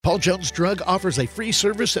Paul Jones Drug offers a free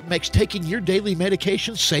service that makes taking your daily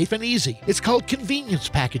medications safe and easy. It's called convenience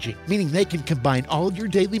packaging, meaning they can combine all your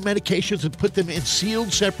daily medications and put them in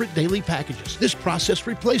sealed, separate daily packages. This process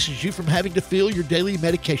replaces you from having to fill your daily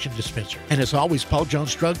medication dispenser. And as always, Paul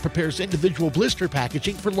Jones Drug prepares individual blister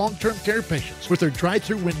packaging for long-term care patients. With their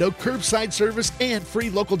drive-through window, curbside service, and free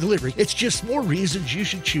local delivery, it's just more reasons you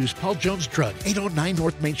should choose Paul Jones Drug, 809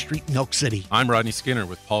 North Main Street, Elk City. I'm Rodney Skinner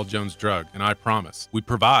with Paul Jones Drug, and I promise we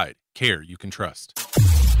provide care you can trust.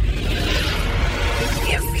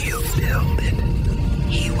 If you build it,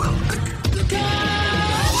 he will.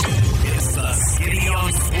 It's the Skinny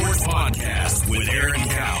on Sports Podcast with Aaron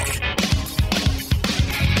Cowk.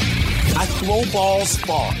 I throw balls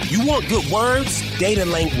far. You want good words? Data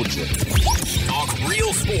language. Talk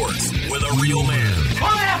real sports with a real man.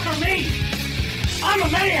 Come after me! I'm a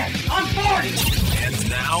man! I'm 40! And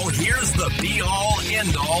now, here's the be-all,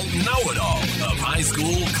 end-all, know-it-all of high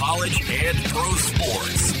school, college, and pro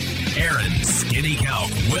sports. Aaron Skinny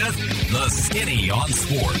Cowk with the Skinny on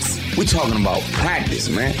Sports. We're talking about practice,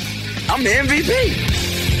 man. I'm the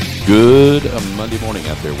MVP. Good Monday morning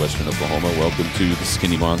out there, Western Oklahoma. Welcome to the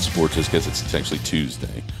Skinny on Sports, just because it's actually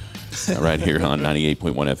Tuesday. Right here on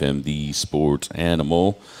 98.1 FM, the Sports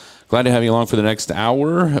Animal. Glad to have you along for the next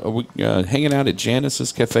hour. We're hanging out at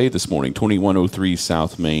Janice's Cafe this morning, 2103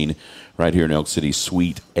 South Main, right here in Elk City,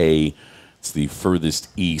 Suite A. It's the furthest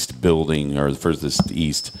east building, or the furthest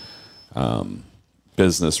east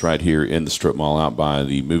business right here in the strip mall, out by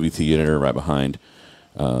the movie theater, right behind,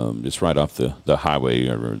 just right off the highway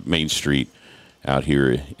or Main Street out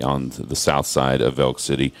here on the south side of Elk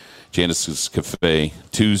City. Janice's Cafe,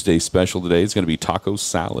 Tuesday special today is going to be taco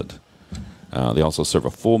salad. They also serve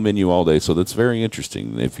a full menu all day, so that's very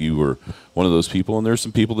interesting. If you were one of those people, and there's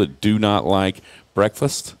some people that do not like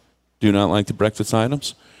breakfast, do not like the breakfast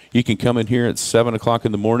items, you can come in here at 7 o'clock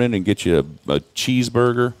in the morning and get you a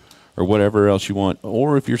cheeseburger or whatever else you want.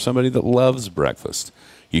 Or if you're somebody that loves breakfast,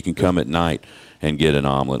 you can come at night and get an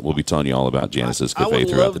omelet. We'll be telling you all about Janice's Cafe throughout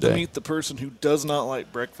the day. I would love to meet the person who does not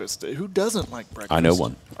like breakfast. Who doesn't like breakfast? I know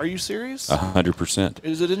one. Are you serious? 100%.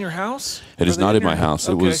 Is it in your house? It is not in my house.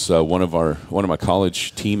 Okay. It was one of my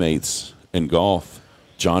college teammates in golf,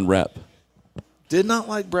 John Rep. Did not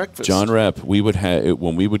like breakfast. John Rep. We would have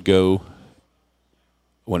when we would go.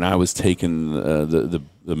 When I was taking the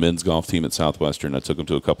men's golf team at Southwestern, I took them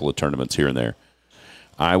to a couple of tournaments here and there.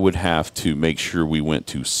 I would have to make sure we went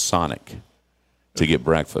to Sonic to get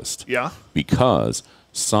breakfast. Yeah. Because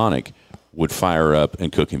Sonic would fire up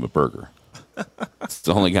and cook him a burger. It's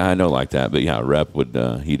the only guy I know like that. But, yeah, Rep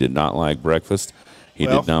he did not like breakfast. He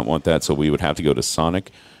did not want that, so we would have to go to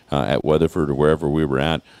Sonic at Weatherford or wherever we were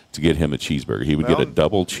at to get him a cheeseburger. He would get a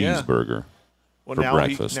double cheeseburger for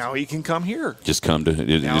breakfast. Now he can come here. Just come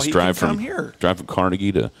to drive from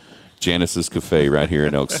Carnegie to Janice's Cafe right here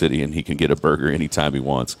in Elk City, and he can get a burger anytime he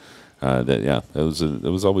wants. It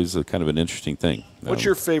was always a kind of an interesting thing. What's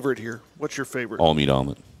your favorite here? What's your favorite? All meat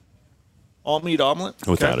omelet. All meat omelet?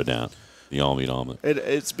 Without a doubt. The all meat omelet.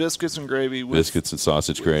 It's biscuits and gravy. Biscuits and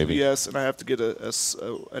sausage gravy. Yes, and I have to get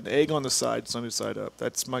an egg on the side, sunny side up.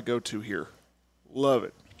 That's my go-to here. Love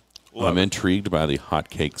it. I'm intrigued by the hot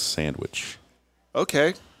cake sandwich.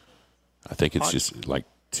 Okay. I think it's just like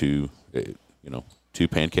two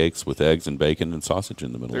pancakes with eggs and bacon and sausage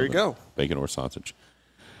in the middle. There you go. Bacon or sausage.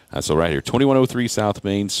 So right here, 2103 South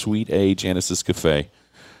Main, Suite A, Janice's Cafe.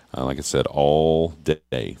 Like I said, all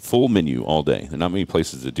day. Full menu all day. There are not many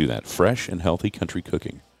places that do that. Fresh and healthy country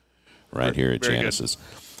cooking right here at Janice's.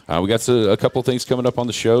 We got a couple of things coming up on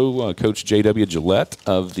the show. Coach J.W. Gillette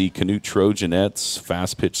of the Canute Trojanettes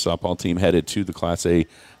fast-pitch softball team headed to the Class A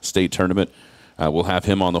state tournament. We'll have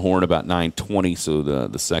him on the horn about 9:20, so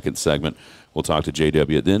the second segment. We'll talk to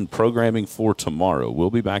J.W. Then programming for tomorrow. We'll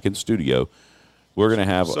be back in studio. We're going to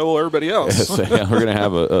have so will everybody else. We're going to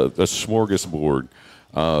have a smorgasbord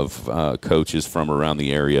of coaches from around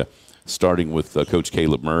the area, starting with Coach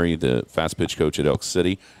Caleb Murray, the fast pitch coach at Elk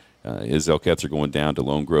City. His Elkettes are going down to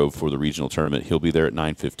Lone Grove for the regional tournament. He'll be there at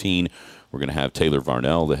 9:15. We're going to have Taylor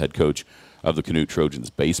Varnell, the head coach of the Canute Trojans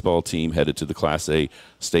baseball team, headed to the Class A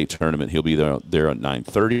state tournament. He'll be there at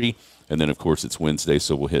 9:30. And then, of course, it's Wednesday,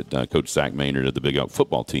 so we'll hit Coach Zach Maynard of the Big Elk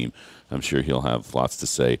football team. I'm sure he'll have lots to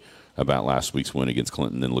say about last week's win against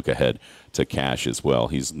Clinton, and look ahead to Cash as well.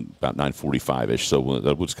 He's about 9:45-ish, so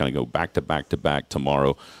we'll just kind of go back to back to back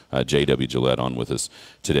tomorrow. J.W. Gillette on with us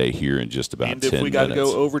today here in just about 10 minutes. And if we got to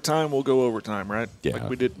go overtime, we'll go overtime, right? Yeah, like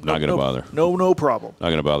we did. Not going to bother. No problem. Not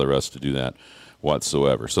going to bother us to do that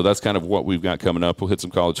whatsoever. So that's kind of what we've got coming up. We'll hit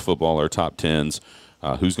some college football, our top 10s.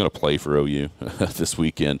 Who's going to play for OU this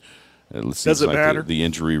weekend? It Does it matter? The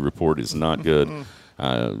injury report is not good.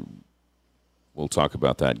 We'll talk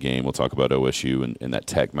about that game. We'll talk about OSU and that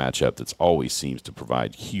Tech matchup that's always seems to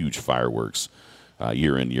provide huge fireworks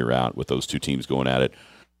year in, year out with those two teams going at it.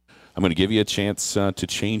 I'm going to give you a chance to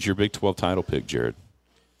change your Big 12 title pick, Jared.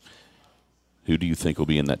 Who do you think will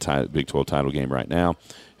be in that Big 12 title game right now?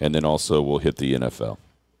 And then also we'll hit the NFL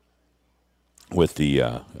with the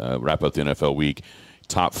wrap up the NFL week.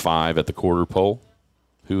 Top 5 at the quarter poll.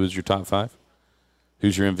 Who is your top 5?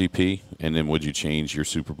 Who's your MVP? And then would you change your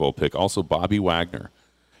Super Bowl pick? Also, Bobby Wagner.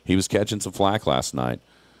 He was catching some flack last night.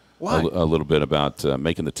 Why? A little bit about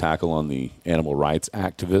making the tackle on the animal rights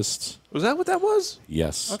activists. Was that what that was?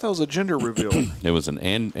 Yes. I thought it was a gender reveal. It was an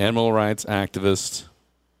animal rights activist.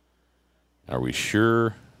 Are we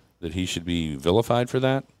sure that he should be vilified for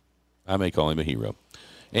that? I may call him a hero.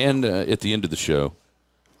 And at the end of the show,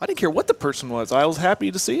 I didn't care what the person was. I was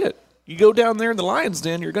happy to see it. You go down there in the Lions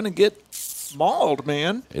Den, you're going to get mauled,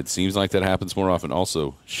 man. It seems like that happens more often.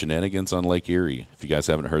 Also, shenanigans on Lake Erie. If you guys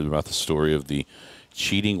haven't heard about the story of the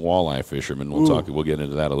cheating walleye fisherman, we'll get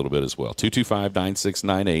into that a little bit as well.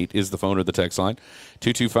 225-9698 is the phone or the text line.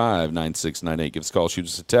 225-9698. Give us a call, shoot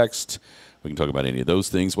us a text. We can talk about any of those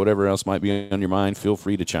things. Whatever else might be on your mind, feel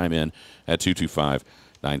free to chime in at 225-9698.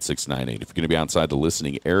 If you're going to be outside the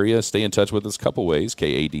listening area, stay in touch with us a couple ways.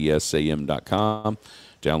 KADSAM.com.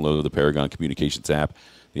 Download the Paragon Communications app.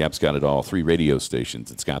 The app's got it all. 3 radio stations.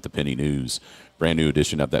 It's got the Penny News. Brand new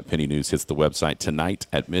edition of that Penny News hits the website tonight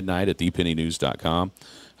at midnight at thepennynews.com.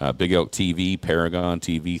 Big Elk TV, Paragon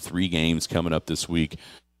TV, 3 games coming up this week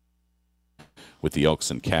with the Elks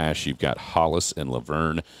and Cash. You've got Hollis and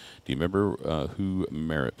Laverne. Do you remember who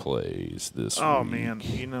Merritt plays this week? Oh, man.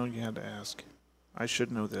 You had to ask. I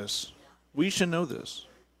should know this. We should know this.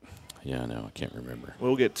 Yeah, I know. I can't remember.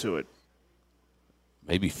 We'll get to it.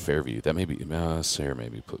 Maybe Fairview. That may be Sarah may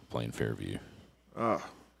be playing Fairview.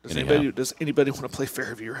 Does anybody want to play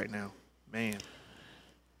Fairview right now? Man.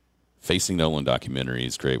 Facing Nolan documentary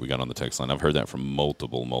is great. We got on the text line. I've heard that from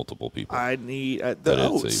multiple people. I need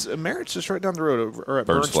Merritt's just right down the road or at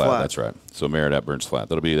Burns Flat. That's right. So Merritt at Burns Flat.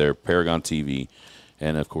 That'll be there. Paragon TV,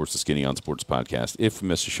 and of course the Skinny on Sports podcast. If you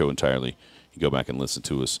missed the show entirely, you go back and listen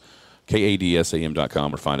to us.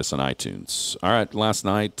 KADSAM.com or find us on iTunes. All right, last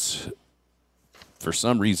night, for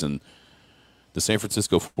some reason, the San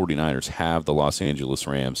Francisco 49ers have the Los Angeles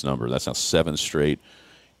Rams number. That's now 7 straight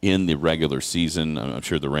in the regular season. I'm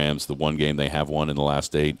sure the Rams, the one game they have won in the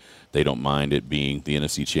last 8, they don't mind it being the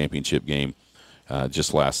NFC Championship game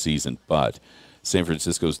just last season. But San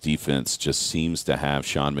Francisco's defense just seems to have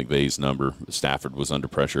Sean McVay's number. Stafford was under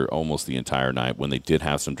pressure almost the entire night. When they did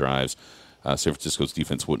have some drives, San Francisco's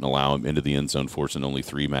defense wouldn't allow him into the end zone, forcing only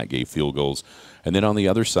 3 Matt Gay field goals. And then on the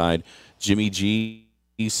other side, Jimmy G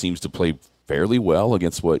seems to play fairly well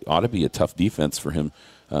against what ought to be a tough defense for him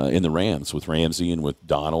in the Rams, with Ramsey and with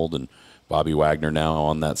Donald and Bobby Wagner now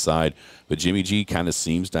on that side. But Jimmy G kind of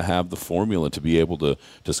seems to have the formula to be able to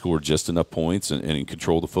score just enough points and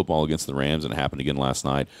control the football against the Rams, and it happened again last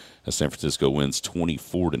night as San Francisco wins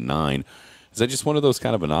 24-9. Is that just one of those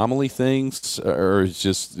kind of anomaly things, or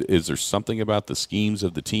is there something about the schemes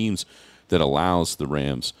of the teams that allows the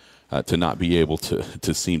Rams to not be able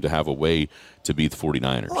to seem to have a way to beat the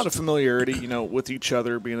 49ers? A lot of familiarity, with each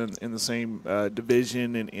other, being in the same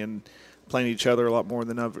division and playing each other a lot more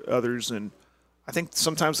than others. And I think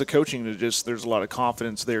sometimes the coaching there's a lot of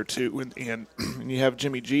confidence there too. And you have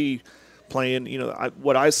Jimmy G playing.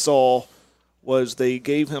 What I saw was they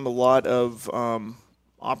gave him a lot of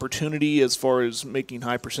opportunity as far as making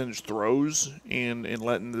high percentage throws and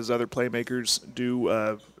letting those other playmakers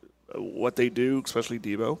do what they do, especially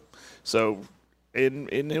Debo. So, and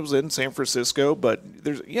it was in San Francisco, but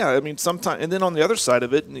sometimes, and then on the other side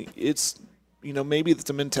of it, it's, maybe it's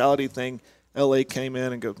a mentality thing. LA came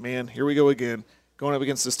in and goes, man, here we go again, going up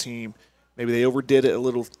against this team. Maybe they overdid it a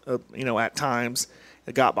little, at times.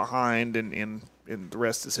 It got behind, and the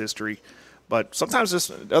rest is history. But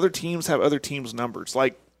sometimes other teams have other teams' numbers.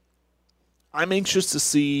 Like, I'm anxious to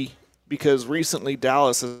see, because recently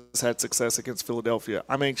Dallas has had success against Philadelphia.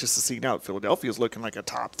 I'm anxious to see now that Philadelphia is looking like a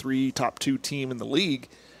top 3, top 2 team in the league.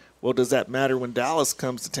 Well, does that matter when Dallas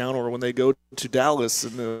comes to town, or when they go to Dallas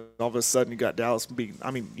and all of a sudden you got Dallas beating?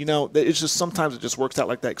 I mean, it's just sometimes it just works out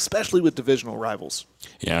like that, especially with divisional rivals.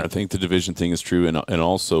 Yeah, I think the division thing is true. And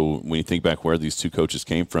also when you think back where these two coaches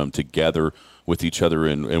came from together with each other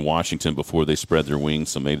in Washington before they spread their wings,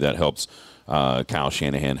 so maybe that helps Kyle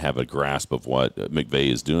Shanahan have a grasp of what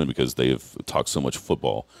McVay is doing, because they have talked so much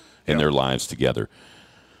football in their lives together.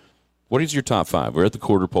 What is your top 5? We're at the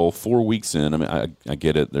quarter poll, 4 weeks in. I mean, I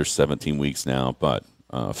get it. There's 17 weeks now, but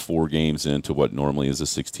 4 games into what normally is a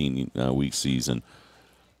 16-week season.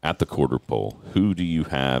 at the quarter pole, who do you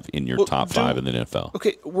have in your top 5 in the NFL?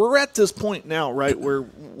 Okay, we're at this point now, right, where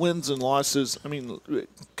wins and losses, I mean,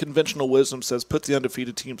 conventional wisdom says put the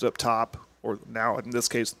undefeated teams up top, or now in this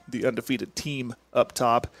case, the undefeated team up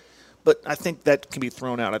top. But I think that can be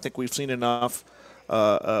thrown out. I think we've seen enough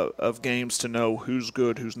of games to know who's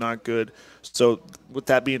good, who's not good. So with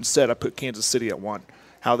that being said, I put Kansas City at 1.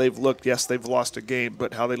 How they've looked, yes, they've lost a game,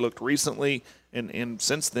 but how they looked recently and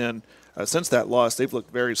since then, since that loss, they've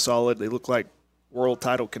looked very solid. They look like world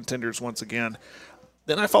title contenders once again.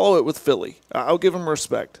 Then I follow it with Philly. I'll give them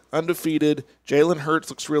respect. Undefeated. Jalen Hurts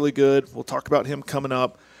looks really good. We'll talk about him coming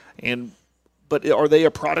up. But are they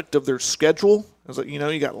a product of their schedule?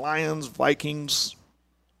 You got Lions, Vikings,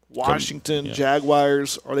 Washington,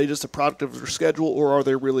 Jaguars. Are they just a product of their schedule, or are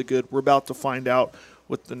they really good? We're about to find out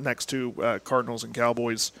with the next 2 Cardinals and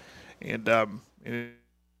Cowboys. And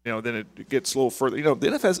then it gets a little further.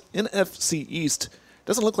 The NFC East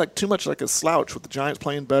doesn't look like too much like a slouch with the Giants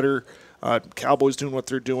playing better, Cowboys doing what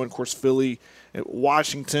they're doing. Of course, Philly,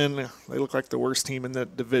 Washington, they look like the worst team in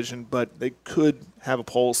that division, but they could have a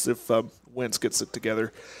pulse if Wentz gets it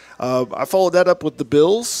together. I followed that up with the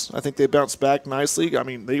Bills. I think they bounced back nicely. I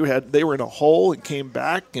mean, they were in a hole and came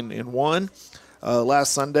back and won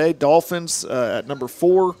last Sunday. Dolphins at number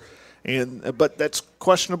 4. But that's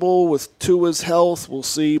questionable with Tua's health. We'll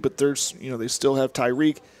see. But there's, they still have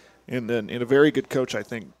Tyreek and a very good coach. I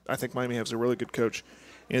think Miami has a really good coach.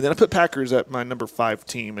 And then I put Packers at my number 5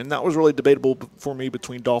 team, and that was really debatable for me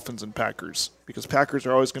between Dolphins and Packers because Packers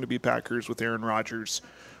are always going to be Packers with Aaron Rodgers.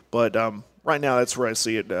 But right now, that's where I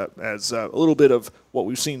see it as a little bit of what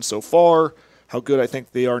we've seen so far, how good I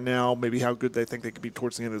think they are now, maybe how good they think they could be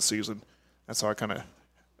towards the end of the season. That's how I kind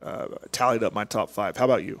of tallied up my top 5. How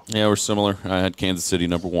about you? Yeah, we're similar. I had Kansas City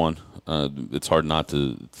number 1. It's hard not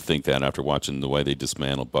to think that after watching the way they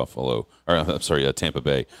dismantled Tampa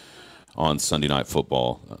Bay on Sunday Night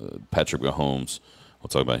Football. Patrick Mahomes, we'll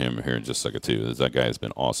talk about him here in just a second too. That guy has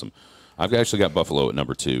been awesome. I've actually got Buffalo at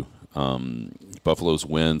number 2. Buffalo's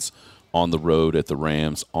wins on the road at the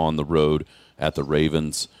Rams, on the road at the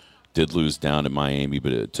Ravens. Did lose down in Miami,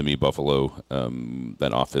 but to me, Buffalo,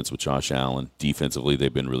 that offense with Josh Allen, defensively,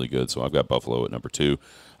 they've been really good. So I've got Buffalo at number 2.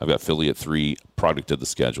 I've got Philly at 3, product of the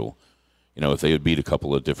schedule. If they would beat a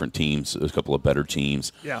couple of different teams, a couple of better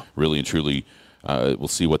teams, really and truly, we'll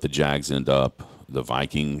see what the Jags end up. The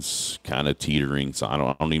Vikings kind of teetering, so I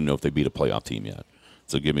don't even know if they beat a playoff team yet.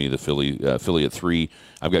 So give me the Philly at 3.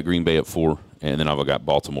 I've got Green Bay at 4, and then I've got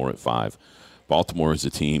Baltimore at 5. Baltimore is a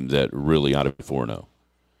team that really ought to be 4-0.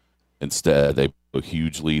 Instead, they blow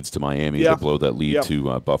huge leads to Miami. They blow that lead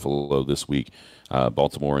to Buffalo this week.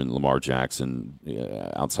 Baltimore and Lamar Jackson,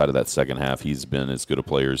 outside of that second half, he's been as good a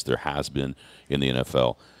player as there has been in the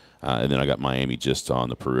NFL. And then I got Miami just on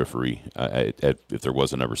the periphery. If there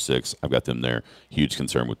was a number 6, I've got them there. Huge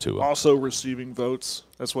concern with Tua. Also receiving votes.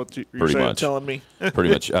 That's what you're telling me. Pretty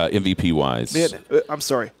much. MVP-wise. Man, I'm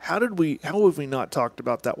sorry. How have we not talked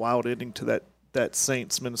about that wild ending to that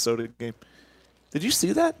Saints-Minnesota game? Did you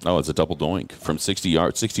see that? Oh, it's a double doink from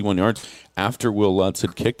 61 yards, after Will Lutz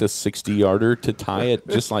had kicked a 60-yarder to tie it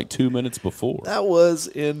just like 2 minutes before. That was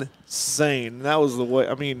insane. That was the way.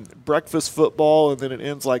 I mean, breakfast football, and then it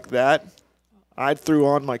ends like that. I threw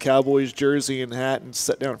on my Cowboys jersey and hat and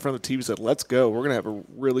sat down in front of the TV and said, let's go. We're going to have a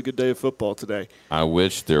really good day of football today. I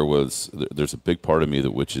wish there's a big part of me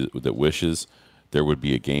that wishes there would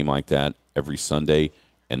be a game like that every Sunday,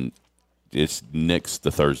 and it's nix the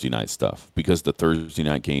Thursday night stuff because the Thursday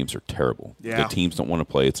night games are terrible. Yeah. The teams don't want to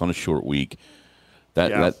play. It's on a short week.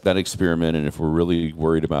 That experiment, and if we're really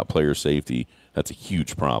worried about player safety, that's a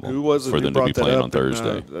huge problem. Who was it for them to be playing on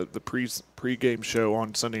Thursday? The pre-game show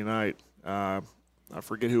on Sunday night. I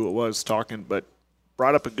forget who it was talking, but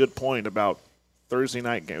brought up a good point about Thursday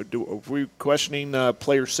night game. If we're questioning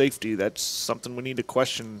player safety, that's something we need to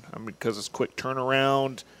question. I mean, because it's quick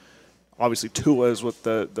turnaround. Obviously, Tua is what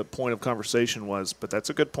the point of conversation was, but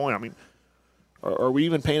that's a good point. I mean, are we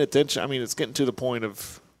even paying attention? I mean, it's getting to the point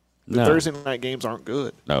of Thursday night games aren't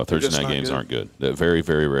good. No, Thursday night games aren't good. Very,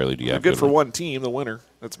 very rarely do you have good for one team, the winner.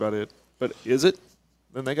 That's about it. But is it?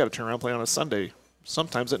 Then they got to turn around and play on a Sunday,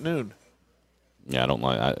 sometimes at noon. Yeah, I don't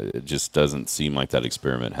like. It just doesn't seem like that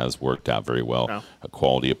experiment has worked out very well. No.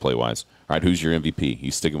 Quality of play wise. All right, who's your MVP? You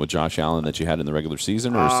sticking with Josh Allen that you had in the regular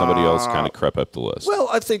season, or somebody else kind of crept up the list? Well,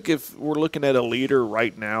 I think if we're looking at a leader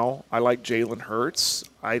right now, I like Jalen Hurts.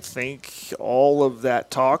 I think all of that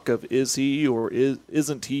talk of is he or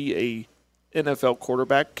isn't he a NFL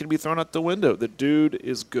quarterback can be thrown out the window. The dude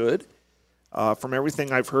is good. From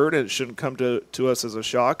everything I've heard, and it shouldn't come to us as a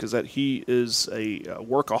shock, is that he is a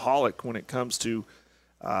workaholic when it comes to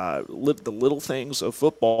the little things of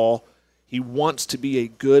football. He wants to be a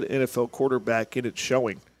good NFL quarterback, and it's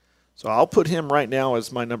showing. So I'll put him right now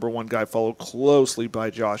as my number one guy, followed closely by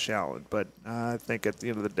Josh Allen. But I think at the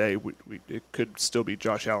end of the day, it could still be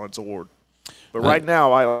Josh Allen's award. But right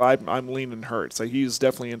now, I'm leaning Hurts. He's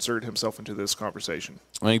definitely inserted himself into this conversation.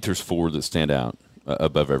 I think there's 4 that stand out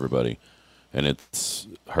above everybody, and it's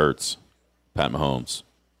Hurts, Pat Mahomes,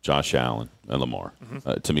 Josh Allen, and Lamar.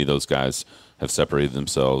 To me, those guys have separated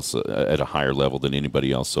themselves at a higher level than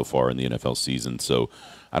anybody else so far in the NFL season. So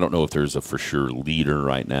I don't know if there's a for sure leader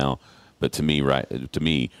right now, but to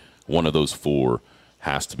me, one of those 4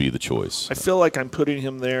 has to be the choice. I feel like I'm putting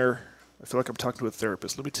him there. I feel like I'm talking to a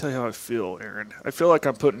therapist. Let me tell you how I feel, Aaron. I feel like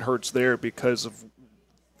I'm putting Hurts there because of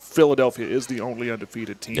Philadelphia is the only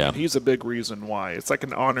undefeated team. Yeah. He's a big reason why. It's like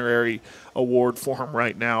an honorary award for him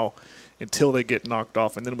right now until they get knocked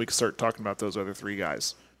off, and then we can start talking about those other 3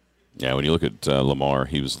 guys. Yeah, when you look at Lamar,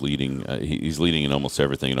 he was leading. He's leading in almost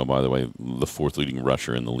everything. By the way, the 4th leading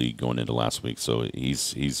rusher in the league going into last week. So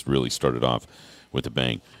he's really started off with a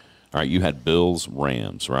bang. All right, you had Bills,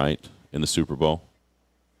 Rams, right, in the Super Bowl?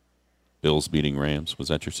 Bills beating Rams. Was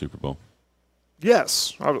that your Super Bowl?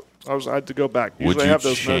 Yes. I had to go back. Usually I have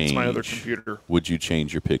those notes on my other computer. Would you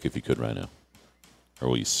change your pick if you could right now? Or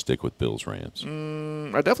will you stick with Bills, Rams?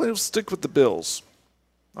 I definitely will stick with the Bills.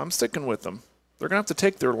 I'm sticking with them. They're going to have to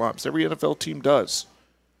take their lumps. Every NFL team does.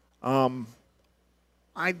 I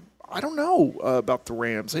don't know about the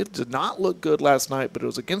Rams. They did not look good last night, but it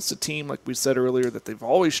was against a team, like we said earlier, that they've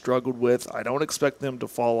always struggled with. I don't expect them to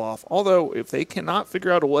fall off. Although, if they cannot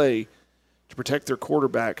figure out a way to protect their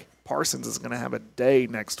quarterback, Parsons is going to have a day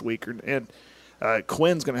next week, and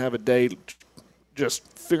Quinn's going to have a day just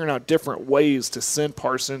figuring out different ways to send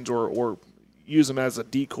Parsons or use him as a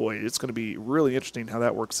decoy. It's going to be really interesting how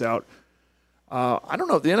that works out. I don't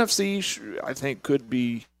know. The NFC, I think, could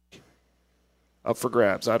be up for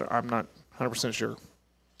grabs. I'm not 100% sure.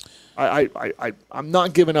 I'm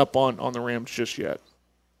not giving up on the Rams just yet.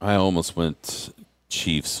 I almost went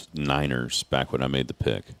Chiefs-Niners back when I made the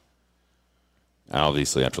pick.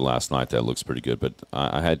 Obviously, after last night, that looks pretty good. But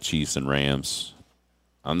I had Chiefs and Rams.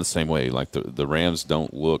 I'm the same way. Like the Rams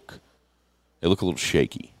don't look – they look a little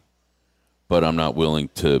shaky. But I'm not willing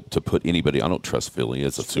to put anybody – I don't trust Philly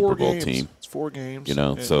as a Super Bowl team. It's 4 games.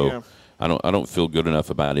 So I don't feel good enough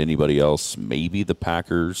about anybody else. Maybe the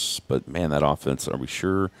Packers. But, man, that offense, are we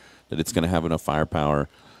sure that it's going to have enough firepower?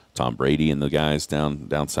 Tom Brady and the guys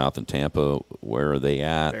down south in Tampa, where are they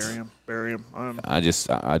at? Bury him. I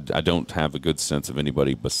don't have a good sense of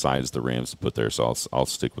anybody besides the Rams to put there, so I'll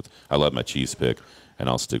stick with. I love my Chiefs pick, and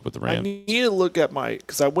I'll stick with the Rams. I need to look at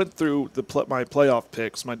because I went through my playoff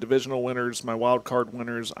picks, my divisional winners, my wild card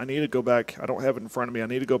winners. I need to go back. I don't have it in front of me. I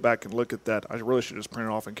need to go back and look at that. I really should just print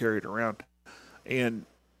it off and carry it around, and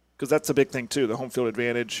because that's a big thing too, the home field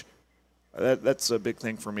advantage. That's a big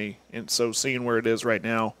thing for me, and so seeing where it is right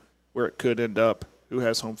now, where it could end up, who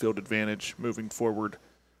has home field advantage moving forward,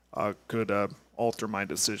 could alter my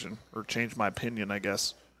decision or change my opinion, I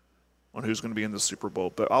guess, on who's going to be in the Super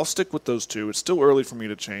Bowl. But I'll stick with those 2. It's still early for me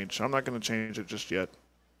to change. I'm not going to change it just yet.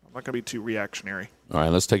 I'm not going to be too reactionary. All right,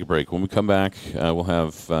 let's take a break. When we come back, we'll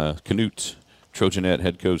have Canute Trojanet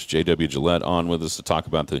head coach J.W. Gillette on with us to talk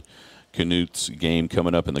about the Canute's game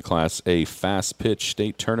coming up in the Class A Fast Pitch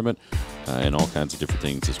State Tournament and all kinds of different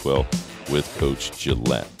things as well with Coach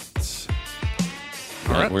Gillette.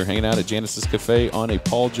 All right. We're hanging out at Janice's Cafe on a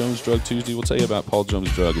Paul Jones Drug Tuesday. We'll tell you about Paul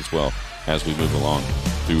Jones Drug as well as we move along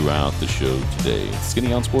throughout the show today. It's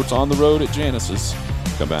Skinny on Sports on the road at Janice's.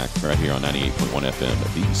 Come back right here on 98.1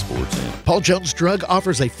 FM, the Sports Animal. Paul Jones Drug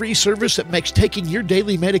offers a free service that makes taking your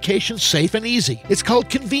daily medications safe and easy. It's called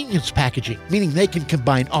convenience packaging, meaning they can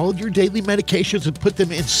combine all your daily medications and put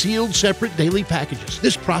them in sealed, separate daily packages.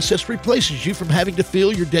 This process replaces you from having to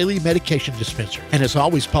fill your daily medication dispenser. And as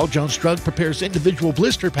always, Paul Jones Drug prepares individual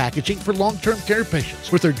blister packaging for long-term care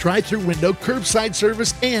patients. With their drive-through window, curbside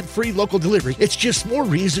service, and free local delivery, it's just more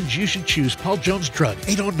reasons you should choose Paul Jones Drug,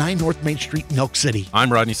 809 North Main Street, in Elk City.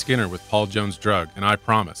 I'm Rodney Skinner with Paul Jones Drug, and I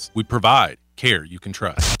promise we provide care you can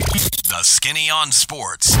trust. The Skinny on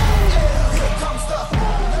Sports.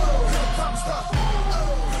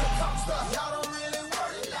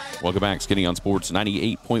 Welcome back, Skinny on Sports,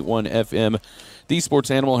 98.1 FM. The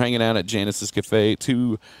Sports Animal hanging out at Janice's Cafe,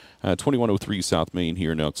 2103 South Main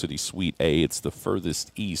here in Elk City, Suite A. It's the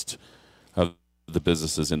furthest east of the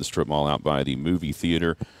businesses in the strip mall out by the movie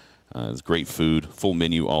theater. It's great food, full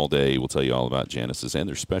menu all day. We'll tell you all about Janice's and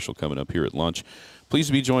their special coming up here at lunch. Pleased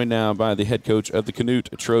to be joined now by the head coach of the Canute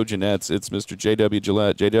Trojanettes. It's Mr. J.W.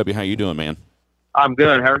 Gillette. J.W., how you doing, man? I'm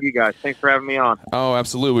good. How are you guys? Thanks for having me on. Oh,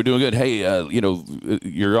 absolutely. We're doing good. Hey,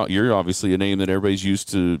 you're obviously a name that everybody's used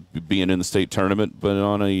to being in the state tournament, but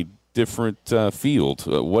on a different field.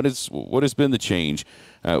 What has been the change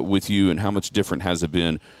with you, and how much different has it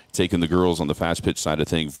been taking the girls on the fast pitch side of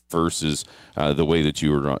things versus the way that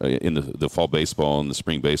you were in the fall baseball and the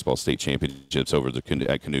spring baseball state championships over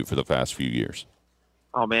at Canute for the past few years?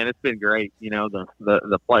 Oh man, it's been great.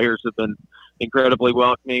 The players have been incredibly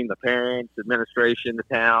welcoming. The parents, administration, the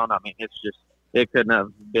town. I mean, it couldn't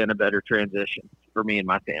have been a better transition for me and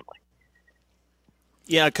my family.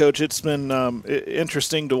 Yeah, Coach, it's been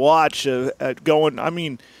interesting to watch going. I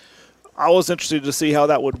mean, I was interested to see how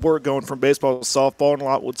that would work going from baseball to softball, and a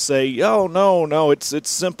lot would say, "Oh no, it's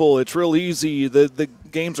simple, it's real easy. The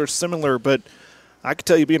games are similar," but I can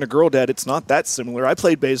tell you, being a girl dad, it's not that similar. I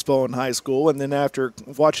played baseball in high school, and then after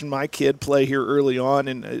watching my kid play here early on,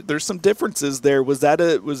 and there's some differences there. Was there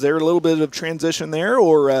a little bit of transition there,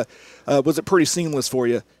 or was it pretty seamless for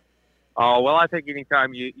you? Oh well, I think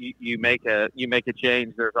anytime you make a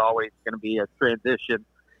change, there's always going to be a transition.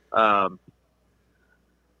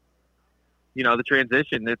 The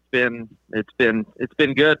transition it's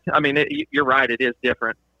been good. I mean, you're right, it is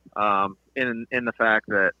different in the fact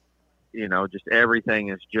that just everything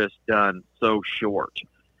is just done so short.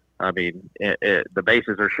 I mean, the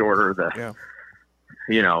bases are shorter.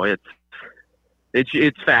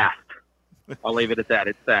 It's fast. I'll leave it at that.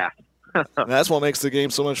 It's fast. That's what makes the game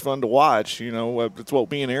so much fun to watch. It's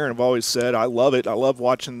what me and Aaron have always said. I love it. I love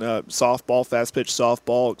watching softball, fast pitch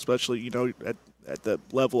softball, especially at the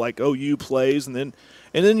level like OU plays, and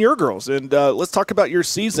then your girls. And let's talk about your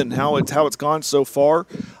season, how it's gone so far.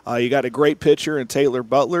 You got a great pitcher in Taylor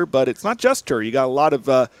Butler, but it's not just her. You got a lot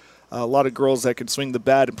of girls that can swing the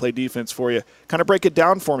bat and play defense for you. Kind of break it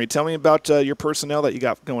down for me. Tell me about your personnel that you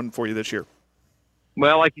got going for you this year.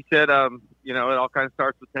 Well, like you said, it all kind of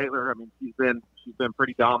starts with Taylor. I mean, she's been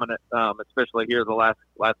pretty dominant, especially here the last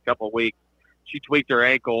couple of weeks. She tweaked her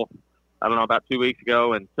ankle, I don't know, about 2 weeks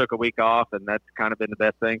ago, and took a week off, and that's kind of been the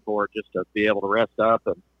best thing for her, just to be able to rest up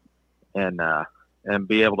and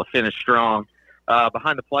be able to finish strong.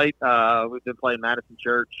 Behind the plate, we've been playing Madison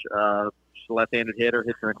Church. She's a left-handed hitter,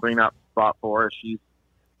 hits in a cleanup spot for us.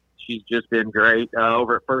 She's just been great.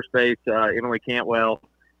 Over at first base, Emily Cantwell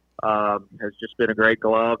has just been a great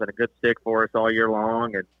glove and a good stick for us all year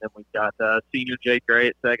long. And then we've got senior Jake Gray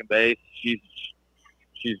at second base. She's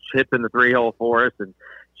hitting the 3-hole for us, and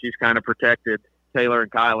she's kind of protected Taylor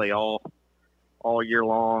and Kylie all year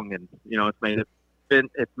long. And it's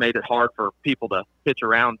made it hard for people to pitch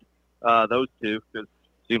around those two, because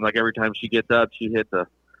it seems like every time she gets up, she hits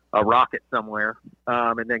a rocket somewhere.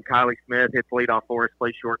 And then Kylie Smith hits leadoff for us,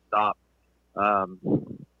 plays shortstop. What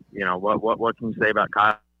can you say about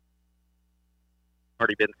Kylie?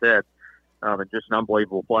 Already been said. And just an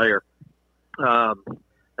unbelievable player.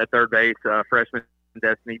 At third base, freshman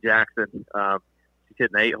Destiny Jackson, she's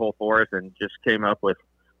hitting the 8-hole for us and just came up with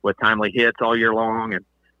timely hits all year long, and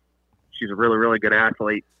she's a really, really good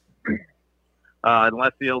athlete. In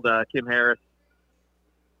left field, Kim Harris,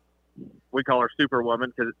 we call her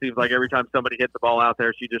Superwoman, because it seems like every time somebody hits the ball out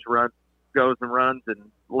there, she just goes and runs and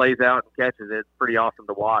lays out and catches it. It's pretty awesome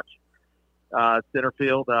to watch. Center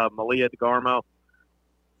field, Malia DeGarmo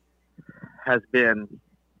has been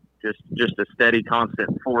just a steady,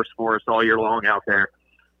 constant force for us all year long out there.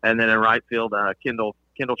 And then in right field, Kendall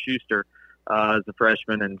Schuster is a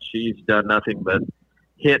freshman, and she's done nothing but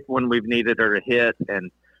hit when we've needed her to hit, and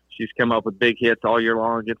she's come up with big hits all year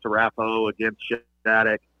long against Arapahoe, against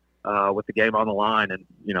Shattuck, with the game on the line. And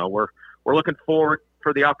we're looking forward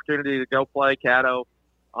for the opportunity to go play Caddo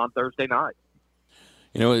on Thursday night.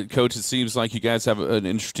 Coach, it seems like you guys have an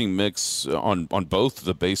interesting mix on both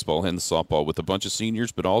the baseball and the softball, with a bunch of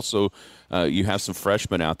seniors, but also you have some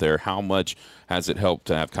freshmen out there. How much has it helped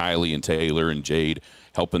to have Kylie and Taylor and Jade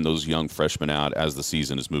helping those young freshmen out as the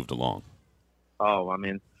season has moved along? Oh, I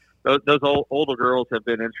mean, those older girls have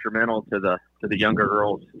been instrumental to the younger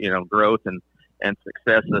girls, growth and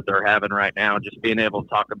success that they're having right now. Just being able to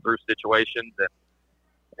talk them through situations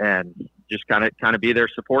and just kind of be their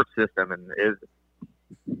support system. And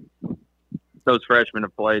those freshmen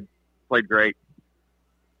have played great.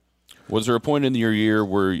 Was there a point in your year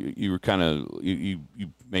where you were kind of you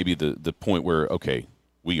maybe the point where, okay,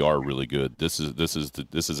 we are really good. This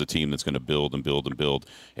is a team that's going to build and build and build,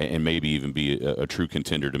 and maybe even be a true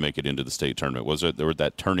contender to make it into the state tournament? Was there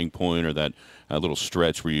that turning point or that little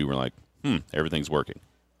stretch where you were like, everything's working?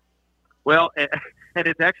 Well, and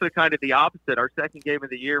it's actually kind of the opposite. Our second game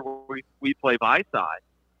of the year, where we play Viside,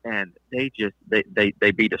 and they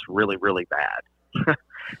beat us really, really bad.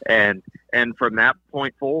 And from that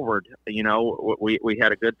point forward, you know, we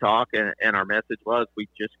had a good talk, and our message was we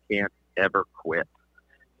just can't ever quit.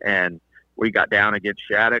 And we got down against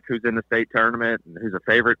Shattuck, who's in the state tournament and who's a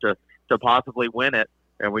favorite to possibly win it.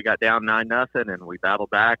 And we got down 9-0, and we battled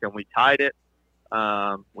back and we tied it.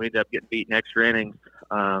 We ended up getting beaten extra innings.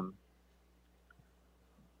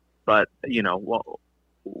 But, you know,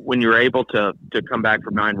 when you're able to come back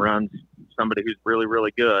from 9 runs, somebody who's really,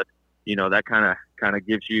 really good, you know, that kind of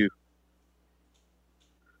gives you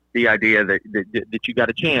the idea that you got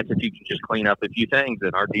a chance if you can just clean up a few things.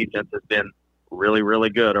 And our defense has been really, really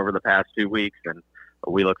good over the past 2 weeks, and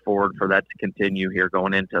we look forward for that to continue here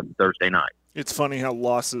going into Thursday night. It's funny how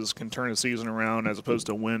losses can turn a season around as opposed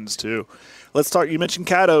to wins, too. Let's talk. You mentioned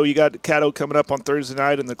Caddo. You got Caddo coming up on Thursday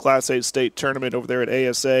night in the Class A state tournament over there at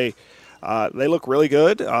ASA. They look really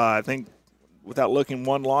good. I think without looking,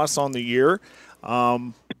 1 loss on the year.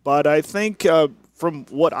 But I think from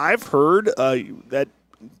what I've heard, that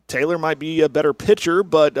Taylor might be a better pitcher.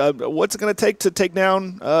 But what's it going to take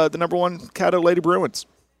down the number 1 Caddo Lady Bruins?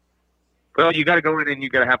 Well, you got to go in and you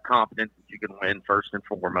got to have confidence that you can win first and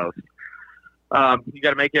foremost. You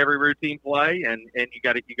got to make every routine play, and you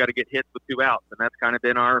got to get hits with 2 outs, and that's kind of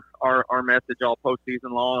been our message all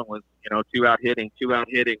postseason long was, you know, 2 out hitting, 2 out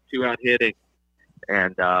hitting, 2 out hitting,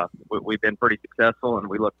 and we've been pretty successful, and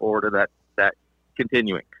we look forward to that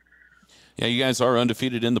continuing. Yeah, you guys are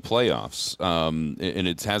undefeated in the playoffs, and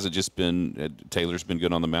it hasn't just been Taylor's been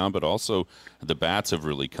good on the mound, but also the bats have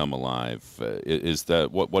really come alive. Is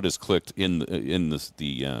that what has clicked in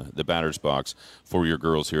the batter's box for your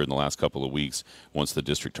girls here in the last couple of weeks once the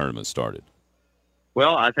district tournament started?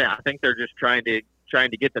 Well, I think they're just trying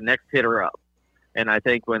to get the next hitter up, and I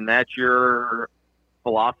think when that's your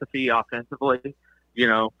philosophy offensively, you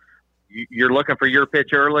know, you're looking for your pitch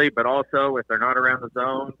early, but also if they're not around the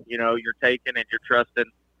zone, you know, you're taking and you're trusting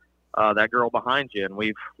that girl behind you, and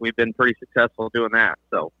we've been pretty successful doing that.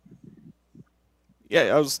 So,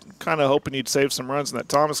 yeah, I was kind of hoping you'd save some runs in that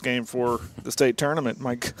Thomas game for the state tournament.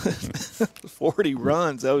 My 40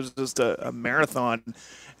 runs, that was just a marathon,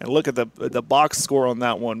 and look at the box score on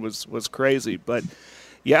that one was crazy. But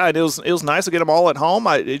yeah, it was nice to get them all at home.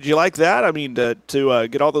 Did you like that? I mean, to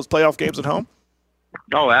get all those playoff games at home.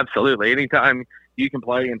 Oh, absolutely. Anytime you can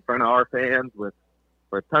play in front of our fans with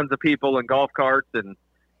tons of people and golf carts and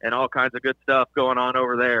all kinds of good stuff going on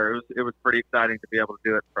over there, it was pretty exciting to be able to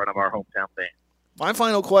do it in front of our hometown fans. My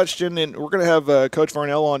final question, and we're going to have Coach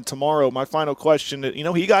Varnell on tomorrow. My final question, you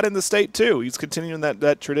know, he got in the state too. He's continuing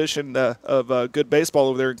that tradition of good baseball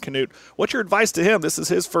over there in Canute. What's your advice to him? This is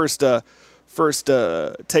his first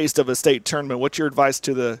taste of a state tournament. What's your advice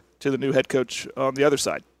to the new head coach on the other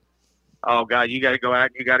side? Oh God, you got to go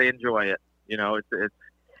out and you got to enjoy it. You know,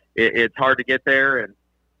 it's hard to get there, and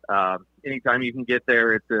anytime you can get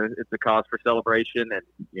there, it's a cause for celebration, and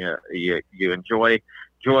you enjoy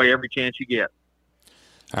every chance you get.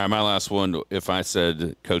 All right, my last one. If I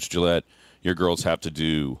said, Coach Gillette, your girls have to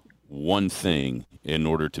do one thing in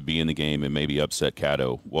order to be in the game and maybe upset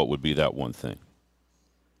Caddo, what would be that one thing?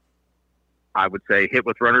 I would say hit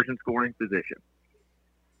with runners in scoring position.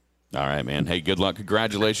 All right, man. Hey, good luck.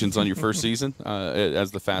 Congratulations on your first season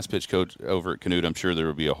as the fast pitch coach over at Canute. I'm sure there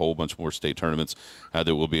will be a whole bunch more state tournaments that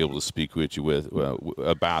we'll be able to speak with you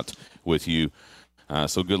about with you.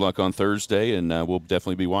 So good luck on Thursday, and we'll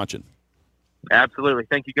definitely be watching. Absolutely.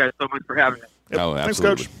 Thank you guys so much for having me. Yep. Oh,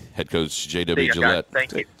 absolutely. Thanks, Coach. Head coach J.W. Gillette.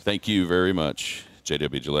 Thank you. Thank you very much,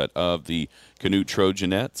 J.W. Gillette of the Canute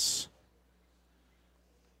Trojanettes.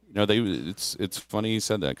 You know, it's funny you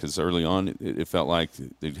said that because early on it felt like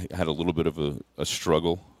they had a little bit of a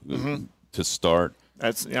struggle to start.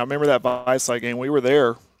 I remember that Vice game. We were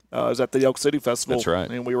there. It was at the Elk City Festival. That's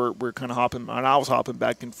right. And we were kind of hopping, and I was hopping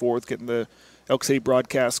back and forth, getting the Elk City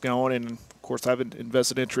broadcast going. And, of course, I've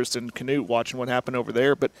invested interest in Canute, watching what happened over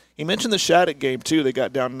there. But he mentioned the Shattuck game, too. They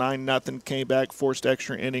got down 9-0, came back, forced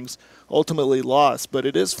extra innings, ultimately lost. But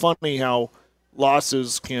it is funny how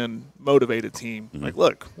losses can motivate a team. Like,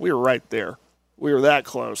 look, we were right there. We were that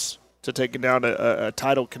close to taking down a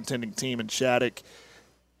title contending team in Shattuck,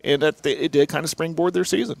 and it did kind of springboard their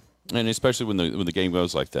season. And especially when the game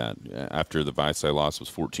goes like that, after the Vice loss was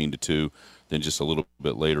 14-2, then just a little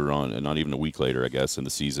bit later on, and not even a week later, I guess, in the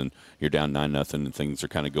season, you're down 9-0, and things are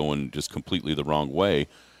kind of going just completely the wrong way,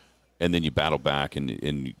 and then you battle back, and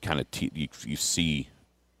you kind of you see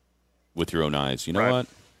with your own eyes, you know what?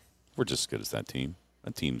 We're just as good as that team.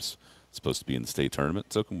 That team's supposed to be in the state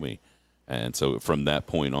tournament. So can we. And so from that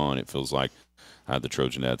point on, it feels like the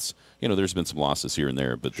Trojanettes, you know, there's been some losses here and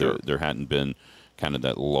there, but there hadn't been kind of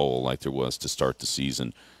that lull like there was to start the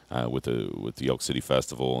season. with the Elk City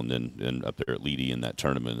Festival, and then up there at Leedy in that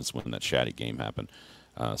tournament is when that Shattuck game happened.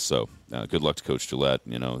 So good luck to Coach Gillette.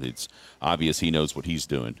 It's obvious he knows what he's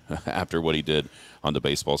doing after what he did on the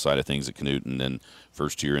baseball side of things at Canute, and then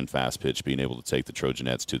first year in fast pitch, being able to take the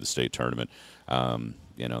Trojanettes to the state tournament.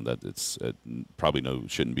 That it's probably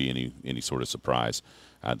shouldn't be any sort of surprise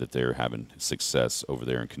that they're having success over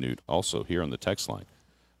there in Canute. Also here on the text line,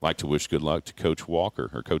 like to wish good luck to Coach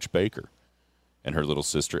Walker or Coach Baker and her little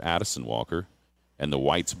sister Addison Walker and the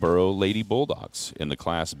Whitesboro Lady Bulldogs in the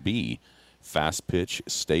Class B fast pitch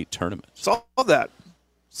state tournament. Saw that.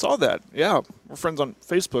 Yeah, we're friends on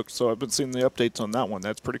Facebook, so I've been seeing the updates on that one.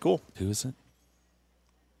 That's pretty cool. Who is it?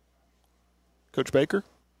 Coach Baker?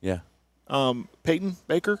 Yeah. Peyton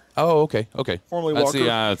Baker? Oh, okay. Formerly Walker.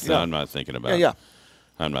 Yeah. I'm not thinking about. Yeah.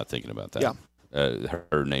 I'm not thinking about that. Yeah.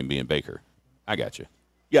 Her name being Baker. I got you.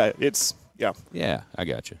 Yeah, it's yeah. Yeah, I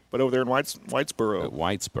got you. But over there in Whitesboro.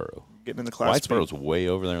 Whitesboro. Getting in the Class B. Whitesboro's way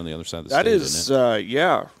over there on the other side of the that state. Is,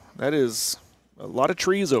 that is a lot of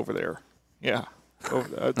trees over there. Yeah.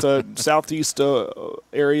 It's a southeast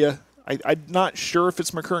area. I'm not sure if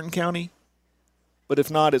it's McCurtain County, but if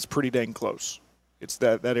not, it's pretty dang close. It's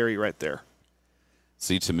that area right there.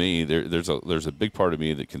 See, to me, there's a big part of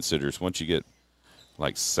me that considers once you get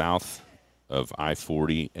like south of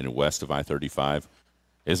I-40 and west of I-35,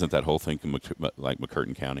 isn't that whole thing like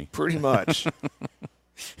McCurtain County? Pretty much.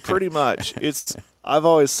 Pretty much. I've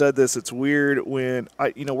always said this. It's weird when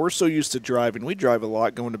we're so used to driving. We drive a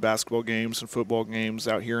lot going to basketball games and football games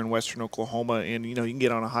out here in western Oklahoma, and you can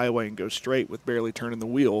get on a highway and go straight with barely turning the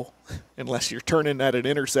wheel, unless you're turning at an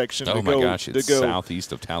intersection. Oh my gosh! It's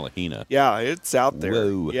southeast of Tallahena. Yeah, it's out there.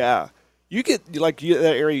 Whoa. Yeah, you get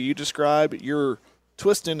that area you describe. You're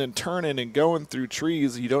twisting and turning and going through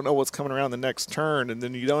trees. You don't know what's coming around the next turn, and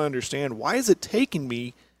then you don't understand why is it taking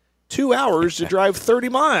me 2 hours to drive 30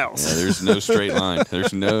 miles. Yeah, there's no straight line.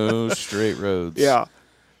 There's no straight roads. Yeah.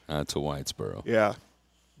 To Whitesboro. Yeah.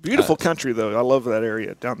 Beautiful country, though. I love that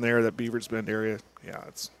area down there, that Beavers Bend area. Yeah,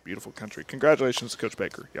 it's beautiful country. Congratulations to Coach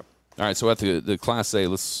Baker. Yep. All right, so at the Class A,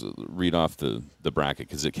 let's read off the bracket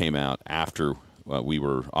because it came out after we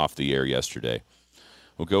were off the air yesterday.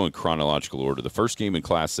 We'll go in chronological order. The first game in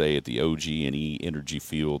Class A at the OG&E Energy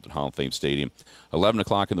Field at Hall of Fame Stadium. 11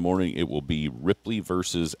 o'clock in the morning, it will be Ripley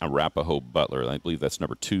versus Arapahoe Butler. I believe that's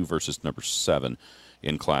number 2 versus number 7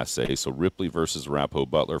 in Class A. So Ripley versus Arapahoe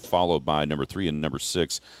Butler, followed by number 3 and number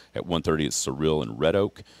 6 at 1:30 at Cyril and Red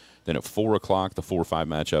Oak. Then at 4 o'clock, the 4-5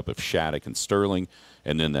 matchup of Shattuck and Sterling.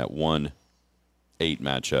 And then that 1-8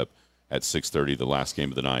 matchup at 6:30. The last game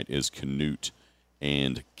of the night is Canute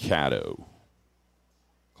and Caddo.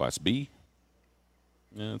 Class B.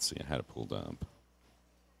 Let's see. I had it pulled up.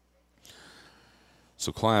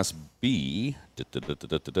 So Class B, at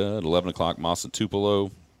 11 o'clock, Moss and Tupelo.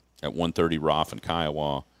 At 1:30, Roff and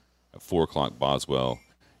Kiowa. At 4 o'clock, Boswell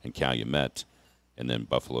and Calumet. And then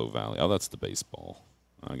Buffalo Valley. Oh, that's the baseball.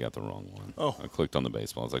 I got the wrong one. Oh. I clicked on the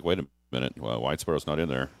baseball. I was like, wait a minute. Well, Whitesboro's not in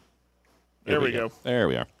there. There we go. There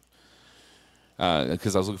we are.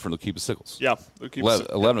 Because I was looking for Lakiba Sickles. Yeah.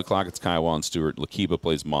 11 o'clock, it's Kiowa and Stewart. Lakiba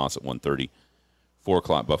plays Moss at 1:30. 4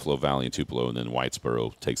 o'clock, Buffalo Valley and Tupelo. And then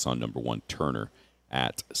Whitesboro takes on number 1, Turner,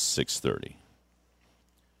 at 6:30.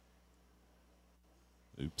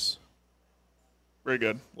 Oops. Very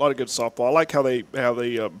good. A lot of good softball. I like how they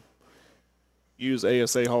use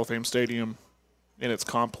ASA Hall of Fame Stadium in its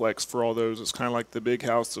complex for all those. It's kind of like the big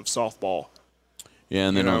house of softball. Yeah,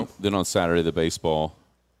 and then on Saturday, the baseball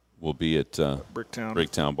will be at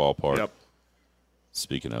Bricktown Ballpark. Yep.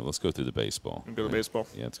 Speaking of, let's go through the baseball. Go to the baseball.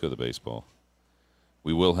 Yeah, let's go to the baseball.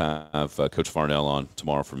 We will have Coach Farnell on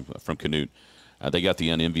tomorrow from Canute. They got the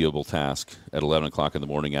unenviable task at 11 o'clock in the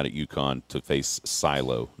morning out at UConn to face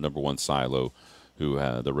Silo, number 1 Silo, who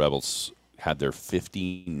the Rebels had their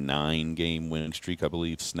 59-game winning streak, I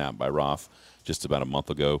believe, snapped by Roth just about a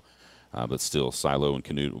month ago. But still, Silo and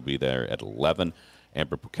Canute will be there at 11.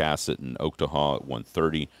 Amber Pocasset and Oaktahaw at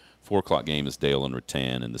 1:30. 4 o'clock game is Dale and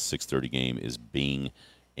Rattan, and the 6:30 game is Bing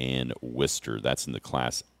and Worcester. That's in the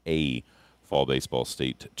Class A Fall Baseball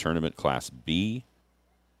State Tournament. Class B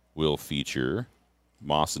will feature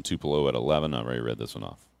Moss and Tupelo at 11. I already read this one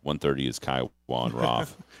off. 1:30 is Kiowa and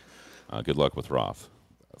Roth. Good luck with Roth.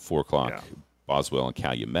 4 o'clock, Boswell and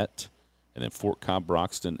Calumet. And then Fort Cobb,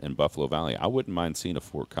 Broxton, and Buffalo Valley. I wouldn't mind seeing a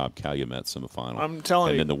Fort Cobb Calumet semifinal. I'm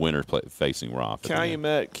telling you. And then the winner facing Roth.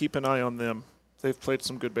 Calumet, keep an eye on them. They've played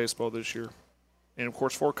some good baseball this year. And, of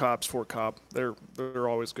course, Fort Cobb's Fort Cobb. They're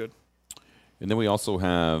always good. And then we also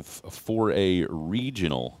have a 4A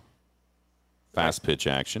regional fast pitch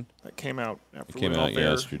action. That came out after we went off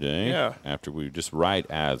air. Yesterday. Yeah. After we just right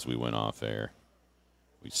as we went off air.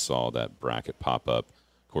 We saw that bracket pop up.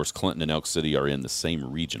 Of course, Clinton and Elk City are in the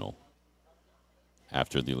same regional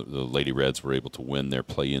after the Lady Reds were able to win their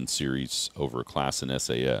play-in series over a class in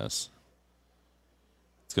SAS.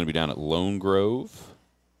 It's going to be down at Lone Grove.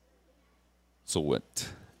 So at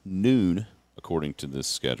noon, according to this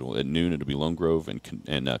schedule, at noon it'll be Lone Grove and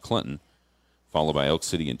Clinton, followed by Elk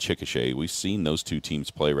City and Chickasha. We've seen those two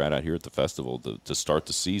teams play right out here at the festival to start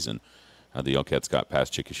the season. The Elkcats got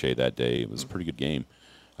past Chickasha that day. It was a pretty good game.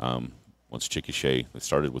 Once Chickasha, they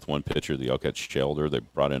started with one pitcher. The Elkcats shelled her. They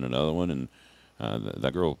brought in another one, and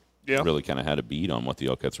that girl really kind of had a beat on what the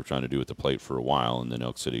Elkcats were trying to do at the plate for a while, and then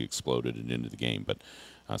Elk City exploded it into the game. But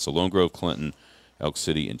so Lone Grove, Clinton, Elk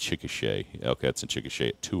City, and Chickasha. Elkcats and Chickasha